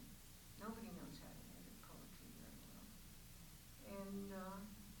poetry, nobody knows how to edit poetry very well. And,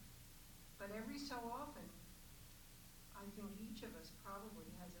 but every so often, I think each of us probably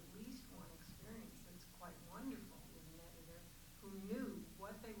has at least one experience that's quite wonderful with an editor who knew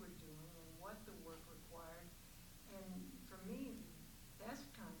what they were doing and what the work required. And for me, the best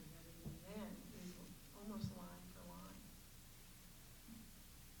kind of editing then is almost line for line.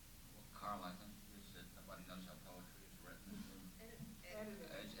 Well, Carl, I think you said nobody knows how poetry is written. Edited.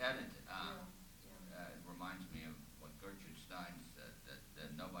 It's edited. Yeah. It reminds me of what Gertrude Stein said,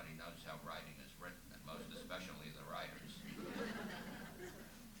 that nobody knows how writing is written, and most especially the writers.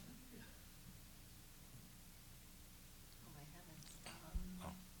 Oh my heavens.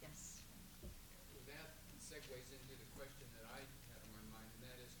 Yes. Well, that segues into the question that I had on my mind, and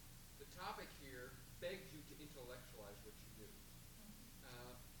that is, the topic here begs you to intellectualize what you do.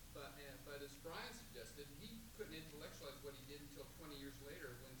 But as Brian suggested, he couldn't intellectualize what he did until 20 years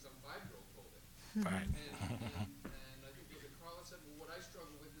later when some 5-year-old told him. Right. And I think what Carla said, well, what I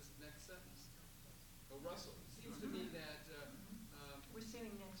struggle with is the next sentence. Oh, Russell, it seems to me that We're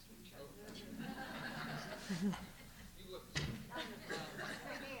sitting next to each other. you look. What I'm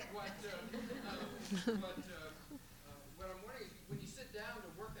wondering is, when you sit down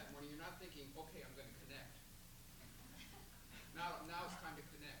to work that morning, you're not thinking, okay, I'm going to connect. Now it's time to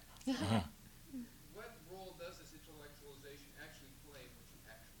connect. What role does this intellectualization actually play in what you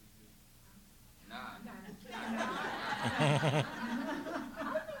actually do? None.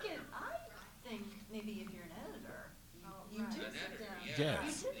 I think maybe if you're an editor, you do An sit editor, down. yeah. You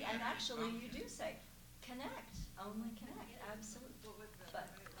Yes. do, and actually you do say, connect, only connect, absolutely. But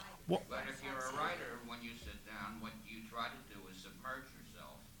But if you're a writer, when you sit down, what you try to do is submerge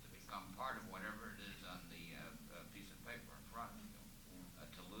yourself to become part of whatever it is on the piece of paper in front of you.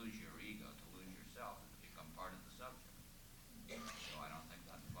 To lose your ego, to lose yourself, and to become part of the subject. So I don't think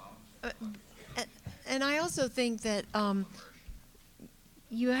that involves And I also think that immersion.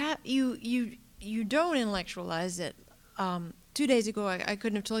 you don't intellectualize it. 2 days ago, I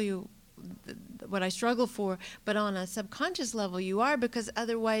couldn't have told you what I struggle for, but on a subconscious level, you are, because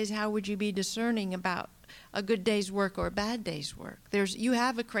otherwise, how would you be discerning about a good day's work or a bad day's work? You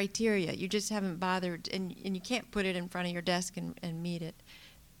have a criteria. You just haven't bothered, and you can't put it in front of your desk and meet it.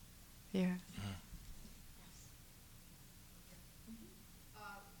 There.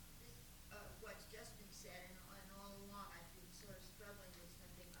 What's just been said, and all along I've been sort of struggling with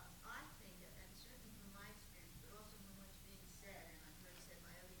something. I think, and certainly from my experience, but also from what's being said, and I've heard said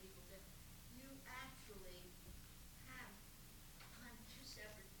by other people, that you actually have kind of 2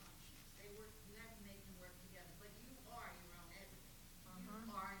 separate functions. You have to make them work together, but you are your own editor. You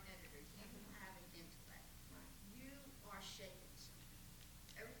are an editor. You have an intellect. You are shaping something.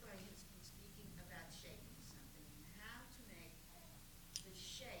 Everybody has been speaking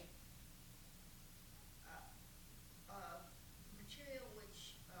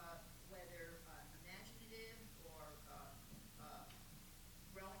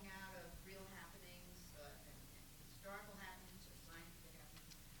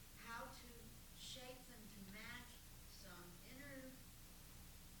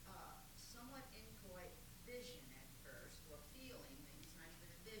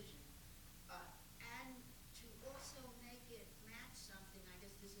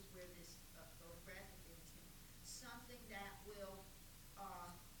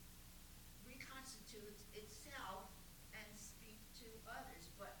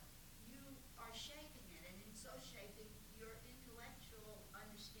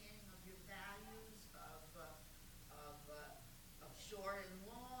short and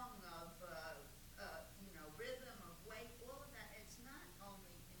long, of rhythm, of weight, all of that. It's not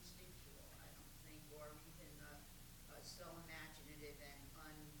only instinctual, I don't think, or even so imaginative and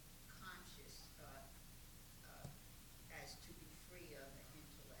unconscious as to be free of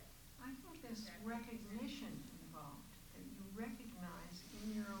intellect. I think there's recognition involved, that you recognize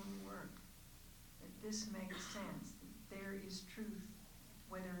in your own work that this makes sense, that there is truth,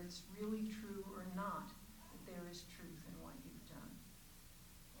 whether it's really true or not, that there is truth in what you've done.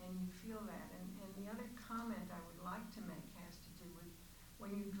 And you feel that. And the other comment I would like to make has to do with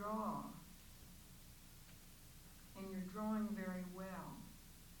when you draw, and you're drawing very well,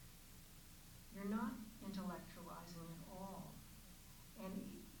 you're not intellectualizing at all. And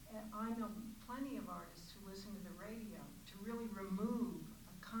I know plenty of artists who listen to the radio to really remove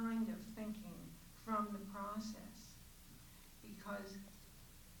a kind of thinking from the process because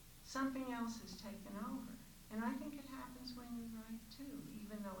something else has taken over. And I think it happens when you write too,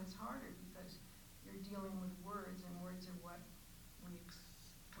 even though it's harder because you're dealing with words, and words are what we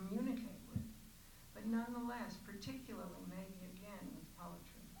communicate with. But nonetheless, particularly maybe again with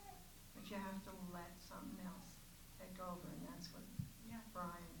poetry, but you have to let something else take over, and that's what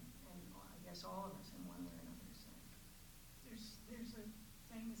Brian and I guess all of us in one way or another say. There's a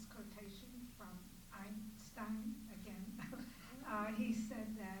famous quotation from Einstein again. He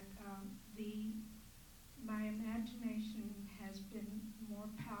said that my imagination has been more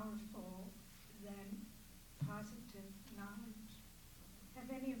powerful than positive knowledge. Have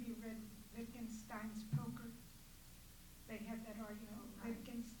any of you read Wittgenstein's Poker? They had that argument.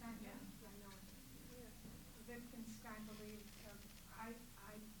 Wittgenstein. Yeah. Wittgenstein believed. I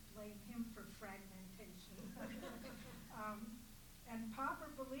blame him for fragmentation. And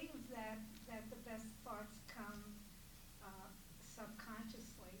Popper believed that the best thoughts come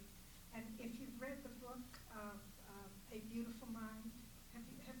subconsciously. And if you've read the book A Beautiful Mind, have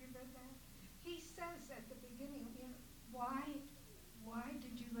you read that? He says at the beginning, why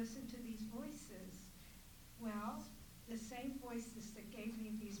did you listen to these voices? Well, the same voices that gave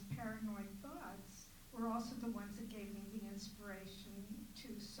me these paranoid thoughts were also the ones that gave me the inspiration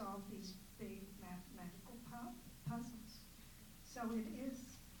to solve these big mathematical puzzles. So it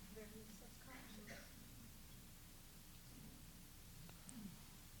is very subconscious.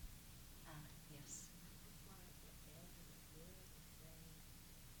 Yes.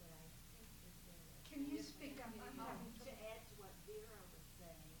 Can you speak up? I'm having To add to what Vera was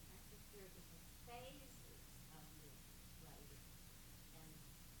saying, I think there are different phases of your writing. And,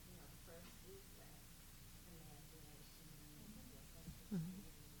 the first is that imagination and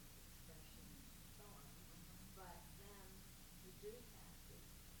expression and so on. But then you do have to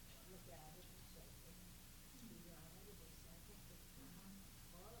look at it and shape it and do your own editing. So I think that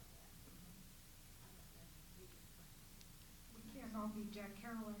all of that, I don't know, We can't all be Jack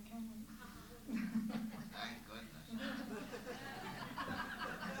Kerouac, can we? Thank goodness.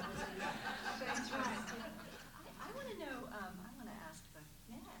 That's right. I want to know, I want to ask the,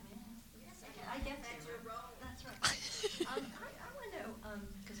 may I ask the Yes, second? I get that's there. your role. That's right. I want to know,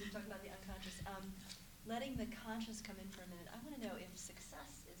 because we talked about the unconscious, letting the conscious come in for a minute, I want to know if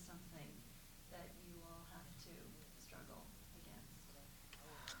success is something that you all have to struggle against.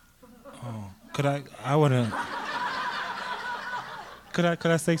 Oh, I want to,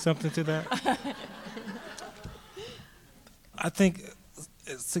 could I say something to that? I think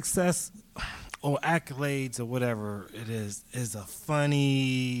success or accolades or whatever it is a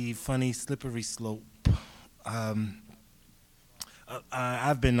funny, slippery slope.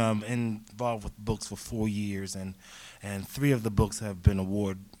 I've been involved with books for 4 years, and 3 of the books have been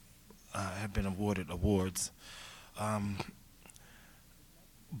awarded awards.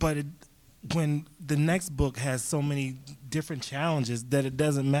 But when the next book has so many different challenges that it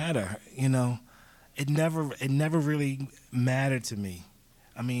doesn't matter, it never really mattered to me.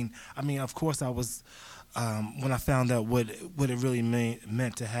 I mean, of course, I was when I found out what it really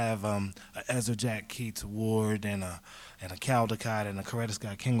meant to have an Ezra Jack Keats Award and a Caldecott and a Coretta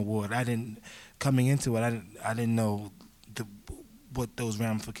Scott King Award. Coming into it, I didn't know what those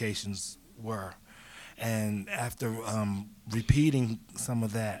ramifications were, and after repeating some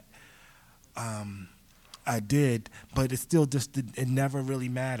of that, I did, but it still it never really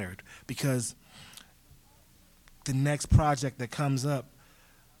mattered, because the next project that comes up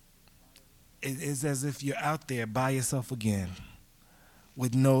is as if you're out there by yourself again,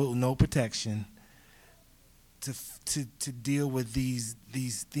 with no protection, to deal with these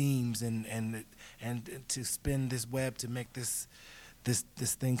themes and to spin this web to make this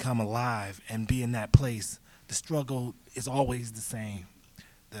thing come alive and be in that place. The struggle is always the same.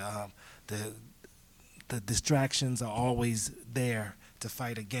 The the distractions are always there to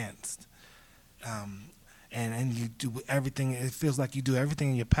fight against. And you do everything, it feels like you do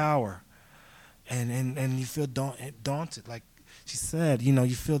everything in your power. And you feel daunted. Like she said, you know,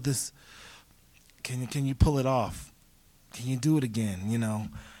 you feel this, can you pull it off? Can you do it again, you know?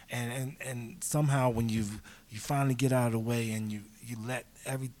 And somehow when you finally get out of the way and you let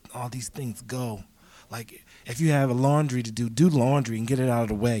all these things go. Like if you have a laundry to do laundry and get it out of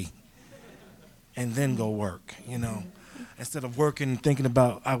the way. And then go work, you know. Instead of working and thinking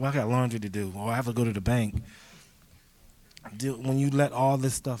about, I got laundry to do, or I have to go to the bank. When you let all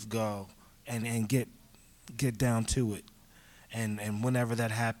this stuff go and get down to it, and whenever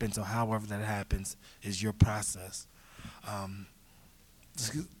that happens or however that happens is your process.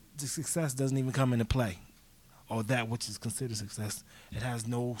 The success doesn't even come into play, or that which is considered success. It has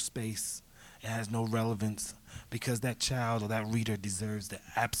no space, it has no relevance, because that child or that reader deserves the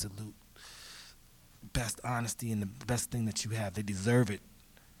absolute best honesty and the best thing that you have. They deserve it,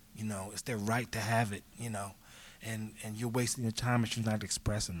 you know. It's their right to have it, you know. And you're wasting your time if you're not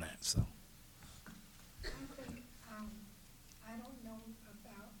expressing that. So. I don't know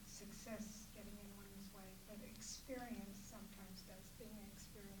about success getting in one's way, but experience sometimes does. Being an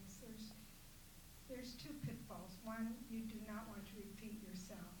experience, there's two pitfalls. One, you do not want to repeat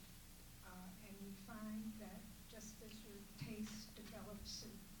yourself, and you find that just as your taste develops,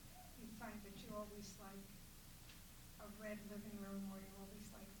 you find that you always like a red living room, or you always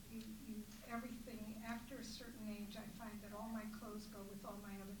like everything. After a certain age, I find that all my clothes go with all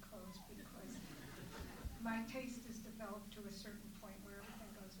my other clothes, because my taste is developed to a certain point where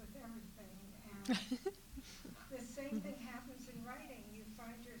everything goes with everything. And the same thing happens in writing. You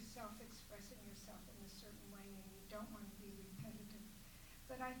find yourself expressing yourself in a certain way, and you don't want to be repetitive.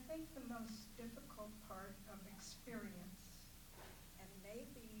 But I think the most difficult part of experience, and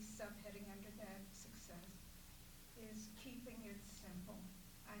maybe subheading under that success, is keeping it simple.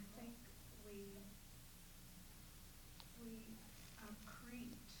 I think we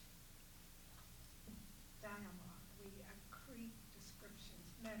accrete dialogue, we accrete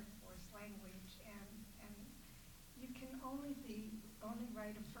descriptions, metaphors, language, and you can only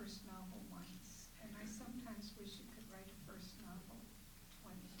write a first novel once. And I sometimes wish you could write a first novel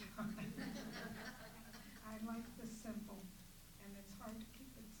 20 times. I like the simple, and it's hard to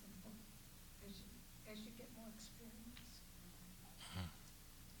keep it simple as you get more experience.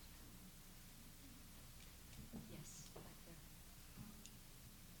 Yes, back there.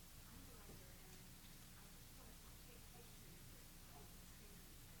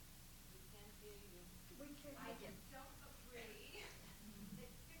 We can, I just don't agree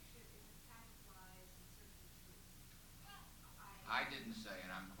that fiction is attacked lies and certain truths. I didn't say it,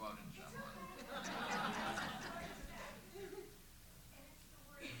 I'm quoting someone. And it's the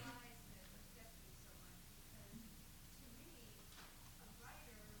word lies that upsets me so much, because to me, a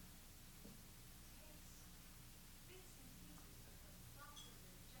writer takes bits and pieces of the plots of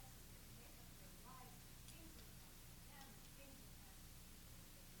their justice that make up their lives, things that have happened to them, things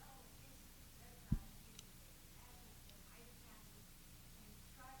that have happened to people they know, things that they read about, things that they imagine that might have happened, and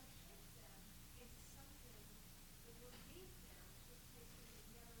try to shape them into something that will lead them to a place where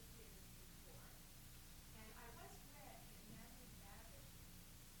they've never been before. And I once read that Matthew Babbitt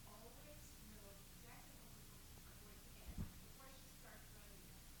always knows exactly how the books are going to end before she starts writing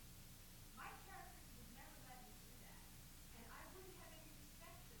them. My characters would never let me do that, and I wouldn't have any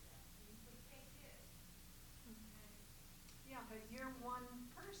respect for them, but they did. And Yeah, but you're one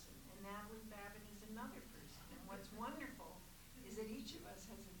person, and Natalie Babbitt is another person. And what's wonderful is that each of us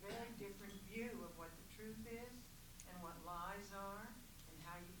has a very different view of what the truth is, and what lies are, and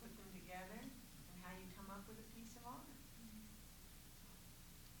how you put them together, and how you come up with a piece of art.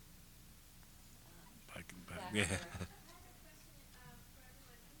 Back Yeah. there. I have a question for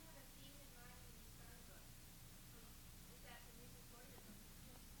everyone. Do you have a theme in mind when you start a book? Is that the reason for your book?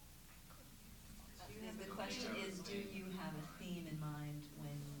 The question is, do you have a theme in mind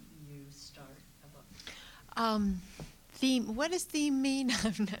when you start a book? Theme. What does theme mean?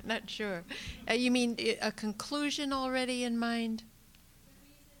 I'm not sure. You mean a conclusion already in mind? The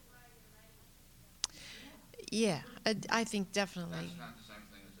reason why you're writing it? Yeah, I think definitely. That's not the same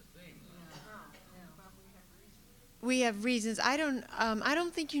thing as a theme, though. But we have reasons. We have reasons. I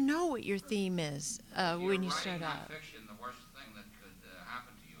don't think you know what your theme is when you start If you're out. writing nonfiction, the worst thing that could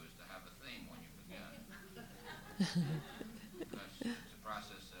happen to you is to have a theme when you begin. Because it's a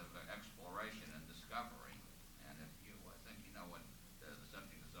process of exploration and discovery. And if you think you know what the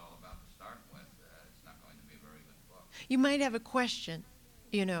subject is all about to start with, it's not going to be a very good book. You might have a question,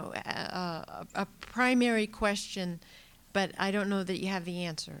 you know, a primary question, but I don't know that you have the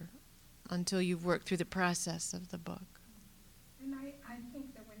answer until you've worked through the process of the book. And I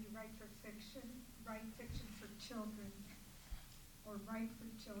think that when you write fiction for children, or write for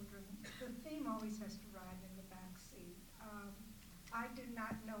children, the theme always has to ride in the backseat. I did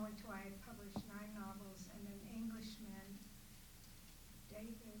not know until I had published 9 novels, and an Englishman,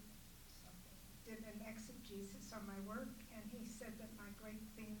 David something, did an exegesis on my work, and he said that my great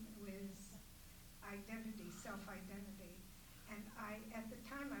theme was identity, self-identity. And at the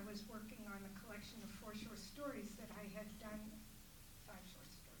time, I was working on a collection of 4 short stories that I had done, 5 short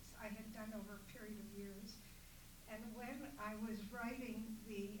stories, I had done over a period of years. And when I was writing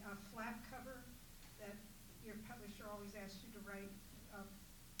the flap cover that your publisher always asks you to write a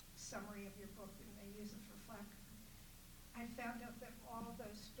summary of your book, and they use it for flap cover, I found out that all of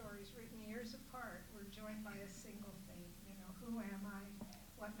those stories written years apart were joined by a single theme. You know, who am I?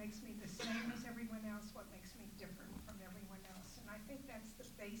 What makes me the same as everyone else? What makes me different from everyone else? And I think that's the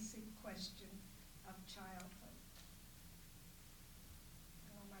basic question of childhood.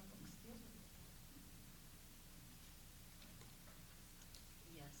 And all my books deal with it.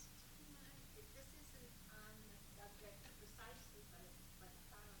 Yes. This isn't on the subject precisely, but I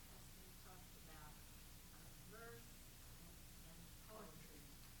thought it has been talked about, verse and poetry.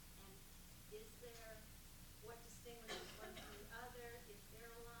 And is there, what distinguishes one from the other? Is there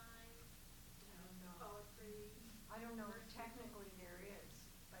a line? I don't know. Poetry? I don't know if verse? technically there is,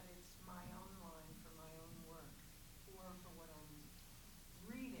 but it's my own line for my own work, or for what I'm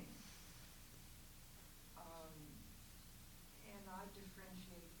reading. And I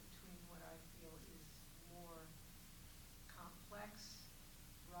differentiate between what I feel is more complex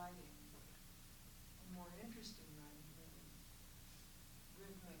writing and more interesting writing, really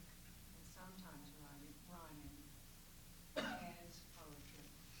rhythmic and sometimes rhyming as poetry,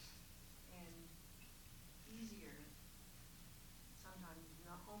 and easier, sometimes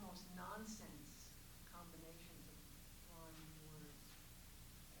almost nonsense combinations of rhyming words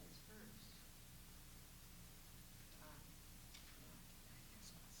as verse.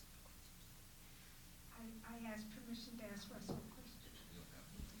 I asked permission to ask Russell a question.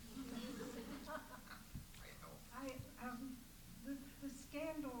 The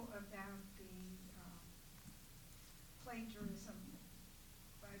scandal about the plagiarism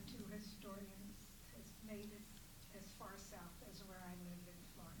by 2 historians has made it as far south as where I live in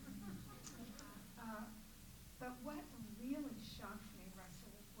Florida. But what really shocked me,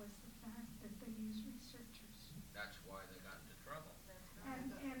 Russell, was the fact that they use researchers. That's why they got into trouble.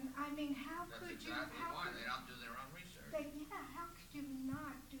 And I mean, how That's could you? exactly How why. could They don't do their own research. how could you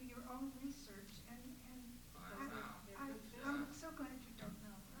not do your own research? And I know. I'm so glad you don't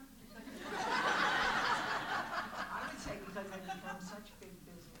know. I would say because they've become such big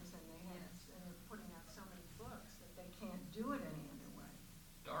business, and and they're putting out so many books that they can't do it any other way.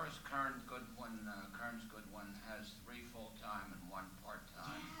 Doris Kearns Goodwin has 3 full-time and 1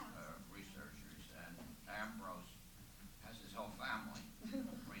 part-time researchers, and Ambrose has his whole family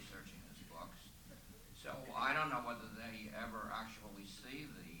researching his books. So I don't know whether they ever actually see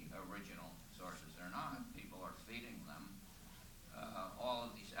the original sources or not. People are feeding them all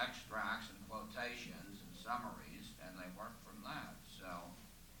of these extracts and quotations and summaries, and they work from that. So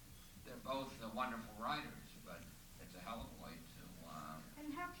they're both wonderful writers, but it's a hell of a way to...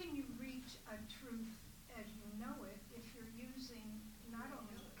 And how can you reach a truth as you know it if you're using not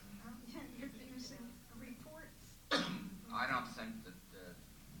only you're using reports? I don't think that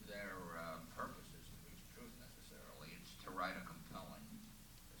their purpose is to reach truth necessarily. It's to write a compelling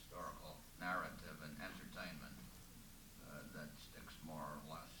historical narrative and entertainment that sticks more or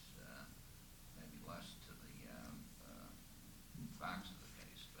less, maybe less to the facts of the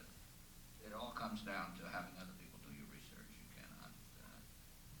case. But it all comes down to having other people do your research. You cannot,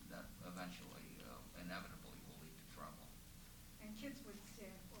 that eventually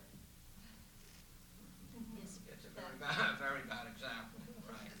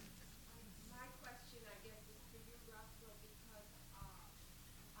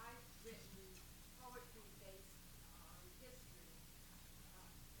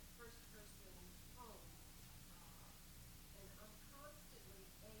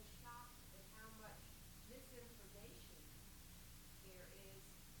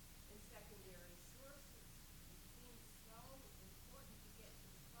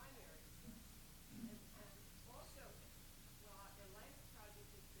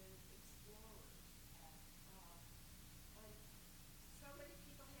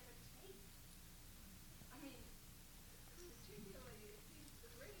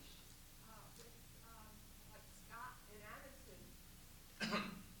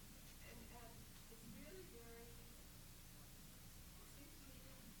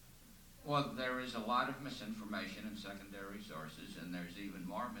is a lot of misinformation in secondary sources, and there's even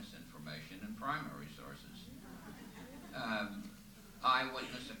more misinformation in primary sources.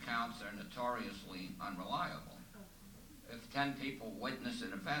 Eyewitness accounts are notoriously unreliable. If 10 people witness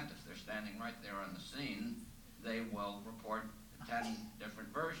an event, if they're standing right there on the scene, they will report 10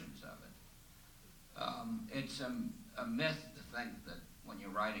 different versions of it. It's a myth to think that when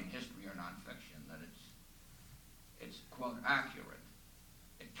you're writing history or nonfiction that it's quote accurate.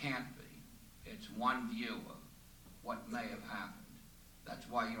 It can't be. It's one view of what may have happened. That's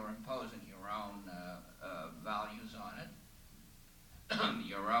why you're imposing your own values on it,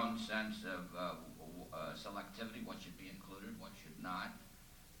 your own sense of selectivity, what should be included, what should not.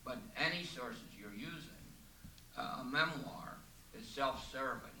 But any sources you're using, a memoir is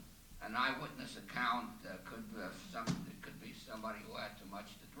self-serving. An eyewitness account could be somebody who had too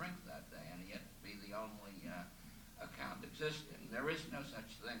much to drink that day, and yet be the only account existing. There is no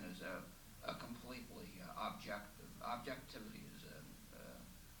such thing as a completely objective. Objectivity is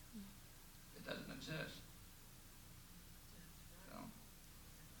it doesn't exist. So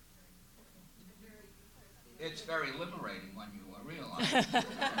it's very liberating when you realize it.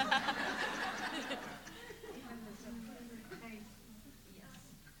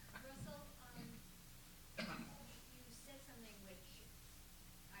 Russell, you said something which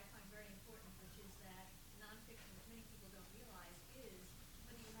I find very important, which is that nonfiction, which many people don't realize, is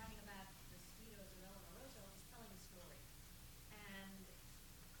whether you're writing about the mosquitoes or Eleanor Roosevelt, is telling a story. And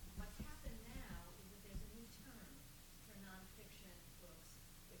what's happened now is that there's a new term for nonfiction books,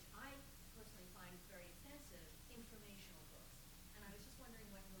 which I personally find very offensive, informational books. And I was just wondering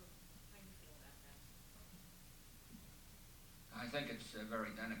how you feel about that. I think it's very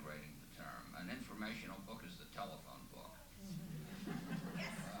denigrating, the term. An informational book is the telephone book.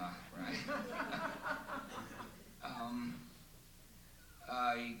 Right?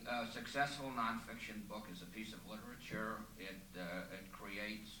 A successful nonfiction book is a piece of literature. It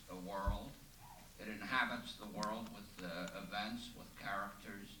creates a world. It inhabits the world with events, with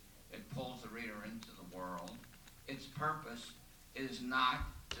characters. It pulls the reader into the world. Its purpose is not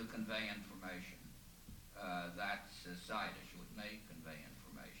to convey information. That's a side issue. It may convey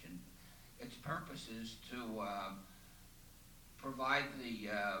information. Its purpose is to provide the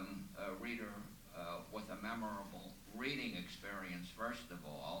reader with a memorable reading experience, first of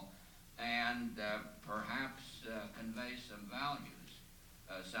all, and perhaps convey some values,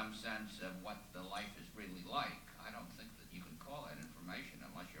 some sense of what the life is really like. I don't think that you can call that information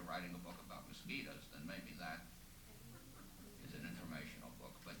unless you're writing a book about mosquitoes. Then maybe that is an informational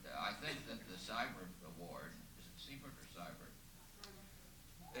book. But I think that the Seibert Award, is it Seibert or Seibert?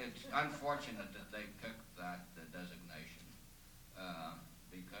 It's unfortunate that they picked that designation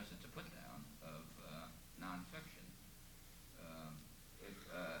because it's a put-down of nonfiction.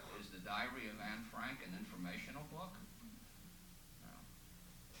 Is the Diary of Anne Frank an informational book? No.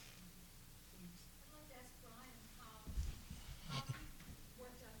 I'd like to ask Brian how he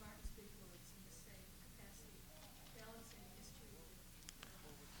worked on Martin's Big Words in the same capacity, balancing history with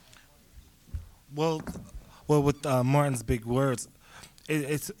Well, with Martin's Big Words,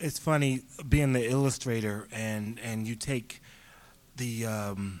 it's funny being the illustrator and you take the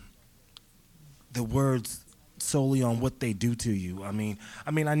words solely on what they do to you. I mean,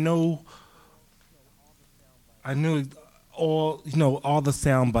 I knew all the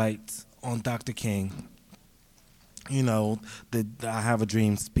sound bites on Dr. King. The I Have a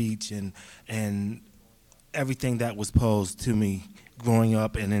Dream speech and everything that was posed to me growing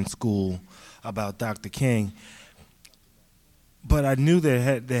up and in school about Dr. King. But I knew there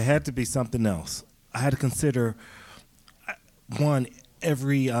had to be something else. I had to consider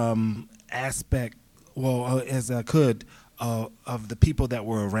every aspect, as I could, of the people that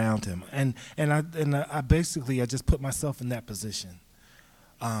were around him, and I basically just put myself in that position.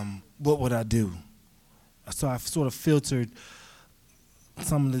 What would I do? So I sort of filtered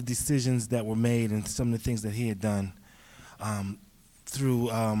some of the decisions that were made and some of the things that he had done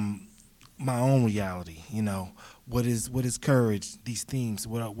through my own reality. What is courage? These themes.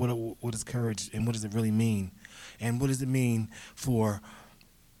 What is courage, and what does it really mean? And what does it mean for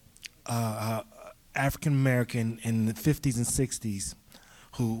African American in the 50s and 60s,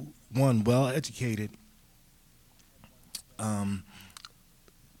 who well educated,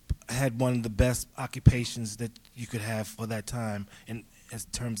 had one of the best occupations that you could have for that time, in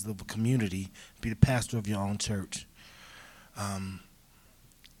terms of the community, be the pastor of your own church.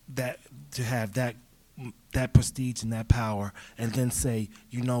 That to have that prestige and that power, and then say,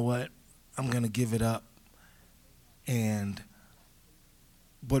 you know what, I'm going to give it up, and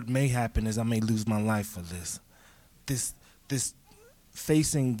what may happen is I may lose my life for this. This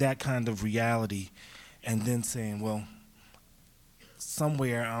facing that kind of reality and then saying, well,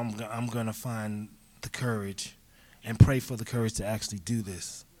 somewhere I'm going to find the courage and pray for the courage to actually do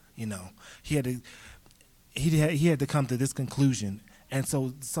this. You know, he had to come to this conclusion. And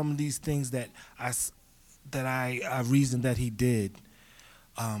so some of these things that I reasoned that he did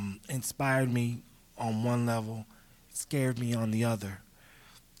inspired me on one level, scared me on the other.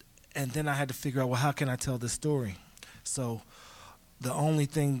 And then I had to figure out, well, how can I tell this story? So the only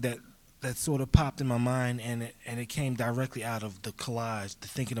thing that sort of popped in my mind, and it came directly out of the collage, the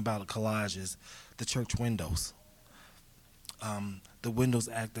thinking about a collage, is the church windows. The windows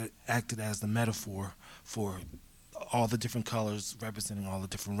acted as the metaphor for all the different colors representing all the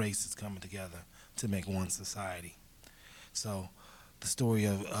different races coming together to make one society. So the story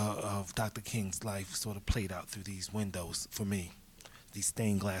of Dr. King's life sort of played out through these windows for me, these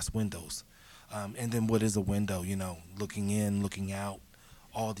stained glass windows. And then what is a window? You know, looking in, looking out,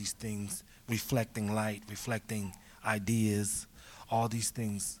 all these things, reflecting light, reflecting ideas, all these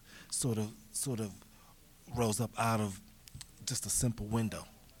things sort of rose up out of just a simple window.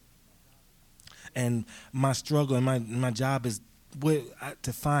 And my struggle and my job is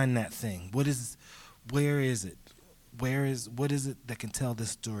to find that thing. Where is it? What is it that can tell this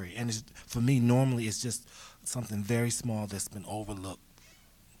story? And for me, normally it's just something very small that's been overlooked.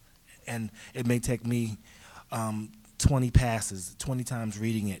 And it may take me 20 passes, 20 times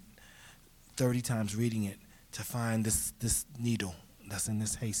reading it, 30 times reading it to find this needle that's in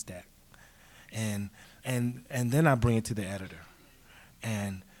this haystack. And then I bring it to the editor.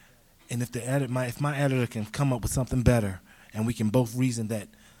 And if my editor can come up with something better, and we can both reason that,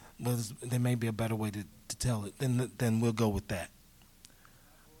 well, there may be a better way to tell it, then we'll go with that.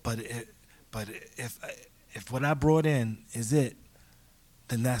 But if what I brought in is it,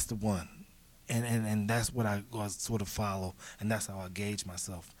 then that's the one, and that's what I sort of follow, and that's how I gauge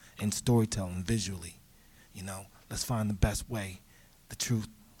myself in storytelling visually. You know, let's find the best way, the truth,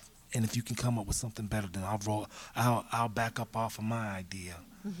 and if you can come up with something better, then I'll back up off of my idea,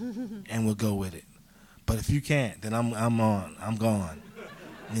 and we'll go with it. But if you can't, then I'm gone.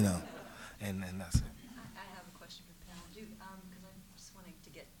 You know, and that's it. I have a question for the panel. Because I'm just wanting to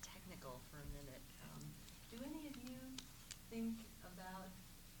get technical for a minute. Do any of you think about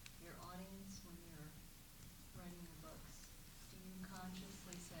your audience when you're writing your books? Do you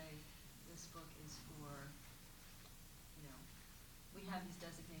consciously say, this book is for, we have these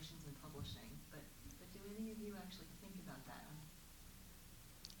designations in publishing, but do any of you actually think about that?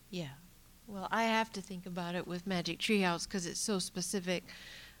 Yeah. Well, I have to think about it with Magic Treehouse because it's so specifically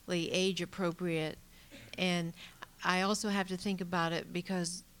age appropriate, and I also have to think about it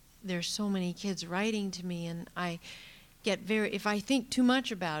because there's so many kids writing to me, and I get if I think too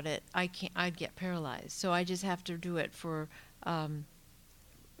much about it, I'd get paralyzed. So I just have to do it for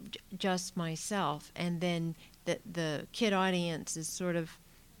just myself, and then the kid audience is sort of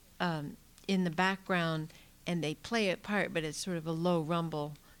in the background, and they play a part, but it's sort of a low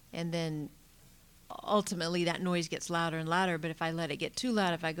rumble, and then ultimately that noise gets louder and louder. But if I let it get too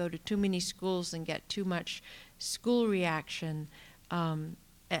loud, if I go to too many schools and get too much school reaction,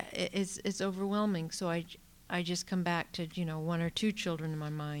 it's overwhelming. So I just come back to one or two children in my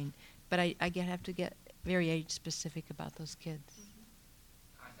mind, but I have to get very age specific about those kids.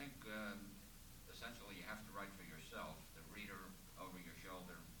 I think essentially you have to write for yourself. The reader over your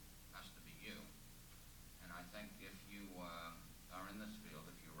shoulder has to be you. And I think if you are in this field,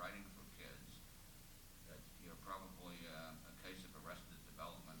 if you're writing for kids, that you're probably a case of arrested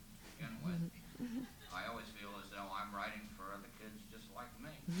development to begin with. I always feel as though I'm writing for other kids just like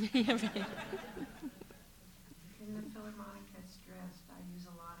me. In the Philharmonic at Stressed, I use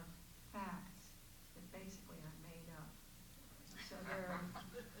a lot of facts that basically are made up. So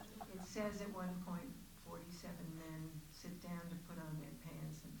it says at one point, 47 men sit down to put on their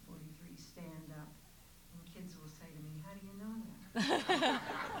pants and 43 stand up. And kids will say to me, how do you know that?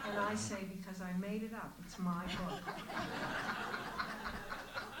 And I say, because I made it up. It's my book.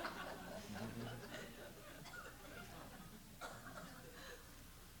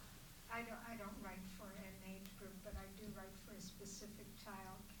 I don't write for an age group, but I do write for a specific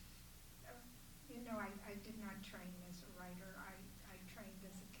child. I did not train as a writer. I trained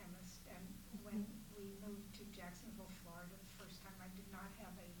as a chemist, and when we moved to Jacksonville, Florida, the first time, I did not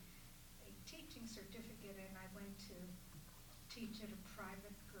have a teaching certificate, and I went to teach at a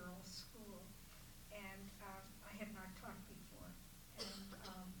private girls' school, and I had not taught before.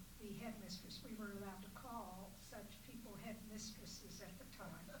 And the headmistress, we were allowed to call such people headmistresses at the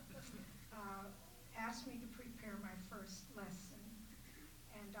time, asked me to prepare my first lesson,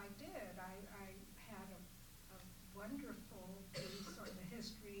 and I did. I had a wonderful sort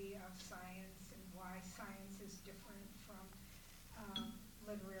why science is different from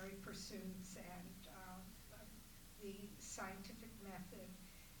literary pursuits and the scientific method.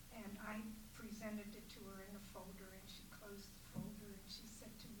 And I presented it to her in a folder, and she closed the folder, and she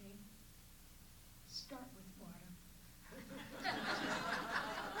said to me, "Start with water."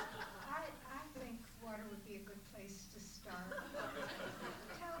 I think water would be a good place to start.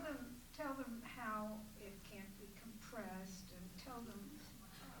 Tell them how it can't be compressed, and tell them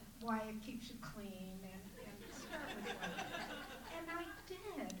why it keeps you clean, and start with water. And I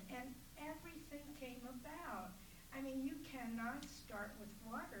did, and everything came about. I mean, you cannot start with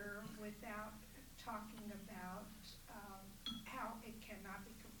water without talking about how it cannot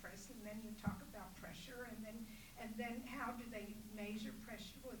be compressed, and then you talk about pressure, and then how do they measure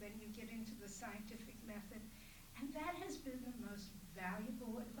pressure? Well, then you get into the scientific method, and that has been the most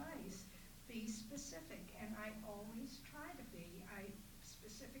valuable advice. Be specific, and I always try to be.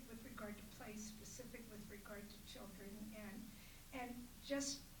 Specific with regard to place, specific with regard to children, and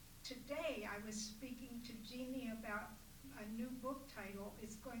just today I was speaking to Jeannie about a new book title.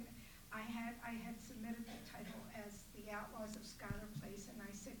 I had submitted the title as The Outlaws of Schuyler Place, and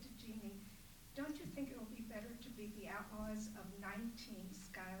I said to Jeannie, "Don't you think it'll be better to be The Outlaws of 19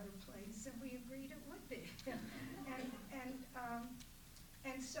 Schuyler Place?" And we agreed it would be.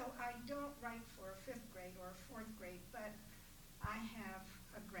 And so I don't write for a 5th grade or a 4th grade, but I have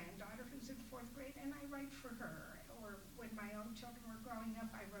a granddaughter who's in 4th grade, and I write for her. Or when my own children were growing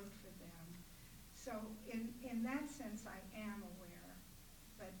up, I wrote for them. So in that sense, I am aware.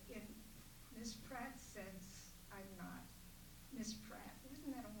 But in Miss Pratt's sense, I'm not. Miss Pratt,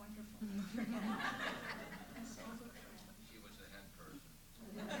 isn't that a wonderful name? Miss Olga Pratt. She was the head person.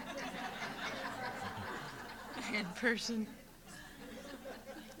 Head person.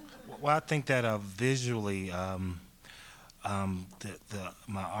 Well, I think that visually,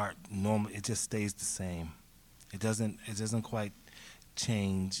 my art normally it just stays the same. It doesn't quite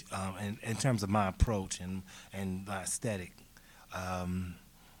change in terms of my approach and my aesthetic. I've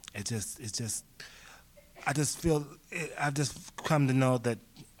just come to know that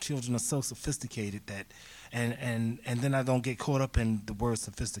children are so sophisticated that, and then I don't get caught up in the word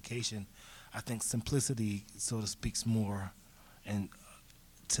sophistication. I think simplicity sort of speaks more and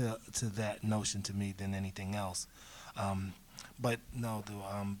to that notion to me than anything else. But no,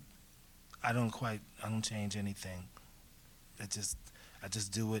 I don't change anything. I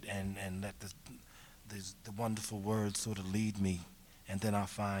just do it and let the wonderful words sort of lead me, and then I'll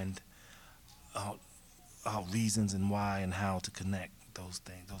find out reasons and why and how to connect those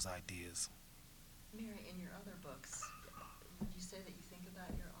things, those ideas. Mary, in your other books, would you say that you think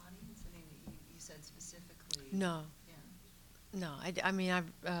about your audience? I mean, you said specifically. No. Yeah. No, I mean,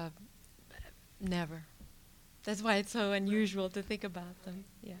 I've never. That's why it's so unusual to think about them.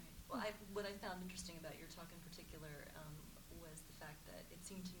 Yeah. Well, what I found interesting about your talk in particular was the fact that it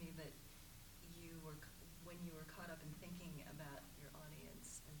seemed to me that when you were caught up in thinking about your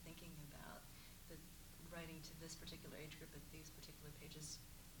audience and thinking about the writing to this particular age group at these particular pages,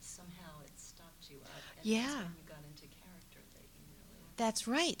 somehow it stopped you up. And Yeah. that's when you got into character that you really. That's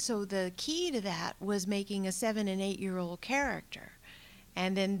right. So the key to that was making a 7- and 8-year-old character.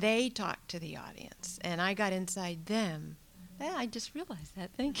 And then they talked to the audience, and I got inside them. Yeah, I just realized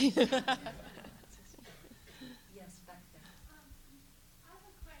that. Thank you. Yes, back there. I have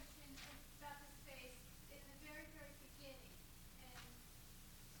a question about the space in the very, very beginning. And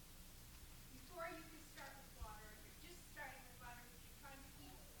before you could start with water, you're just starting with water, but you're trying to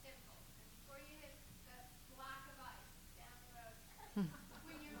keep it simple. And before you hit the block of ice down the road,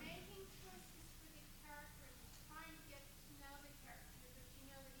 when you're making choices for the characters, you're trying to get to know the character, but you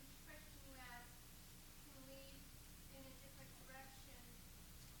know that each question you ask can lead in a different direction.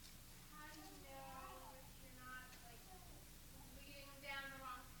 How do you know if you're not like leading them down the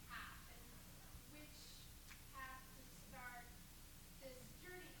wrong path, and which path to start this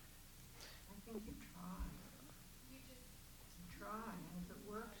journey on? I think you try. You just You try, and if it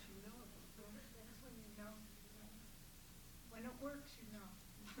works, you know it works. That's when you know. When it works, you know.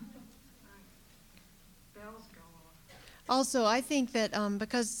 Right. Bells go off. Also, I think that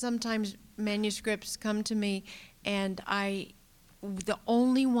because sometimes manuscripts come to me, and the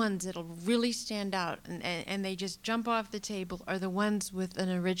only ones that'll really stand out and they just jump off the table are the ones with an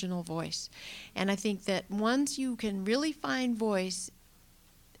original voice. And I think that once you can really find voice,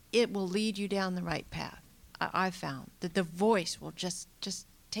 it will lead you down the right path. I've found that the voice will just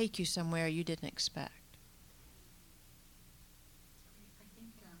take you somewhere you didn't expect. I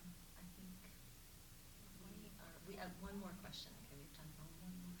think we have one more question. Okay, we have time for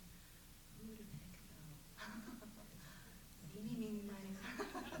one more. Who to pick though? Eeny, meeny, miny.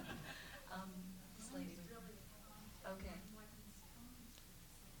 This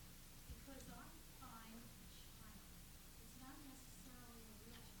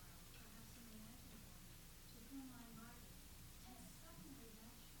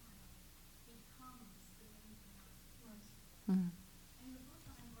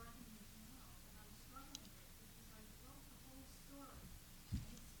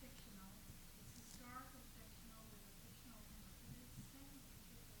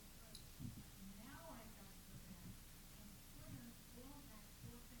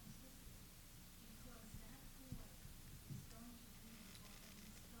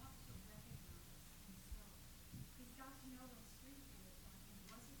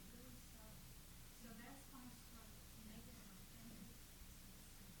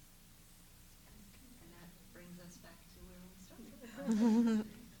Can I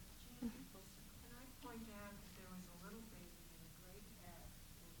point out that there was a little baby in a great hat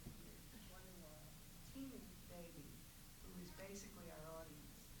over here, quite a while, teeny baby, who is basically our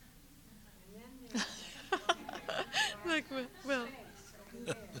audience. And then there's that Like, well, space over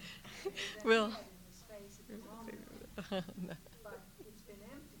there. There's that well. head in the space at the moment. But it's been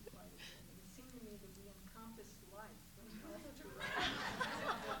empty quite a bit. And it seemed to me that we encompassed life from left to right.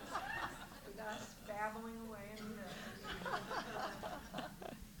 With us babbling away in the middle.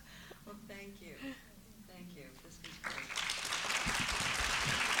 Well, thank you. Thank you. This was great.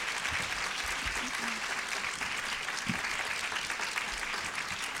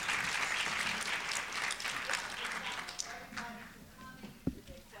 Everybody for coming, for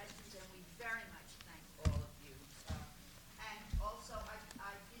their questions, and we very much thank all of you. And also,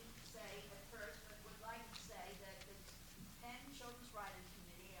 I didn't say at first, but would like to say that the Penn Children's Writers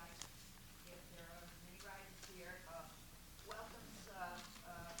Committee, if there are many writers here, welcomes,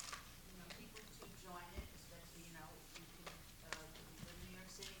 people to join it, especially, if you can, if you live in New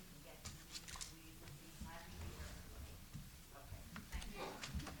York City, you can get to the meetings, we would be happy to hear everybody. Okay, thank you.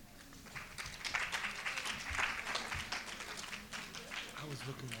 I was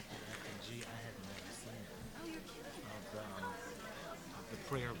looking at the G. I had never seen it. Oh, you're kidding. Of the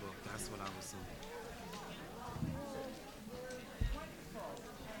prayer book. That's what I was seeing.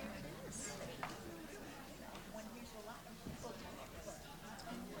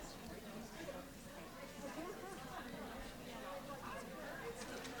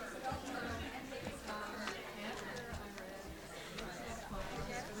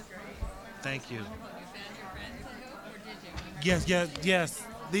 Thank you. Yes.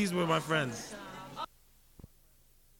 These were my friends.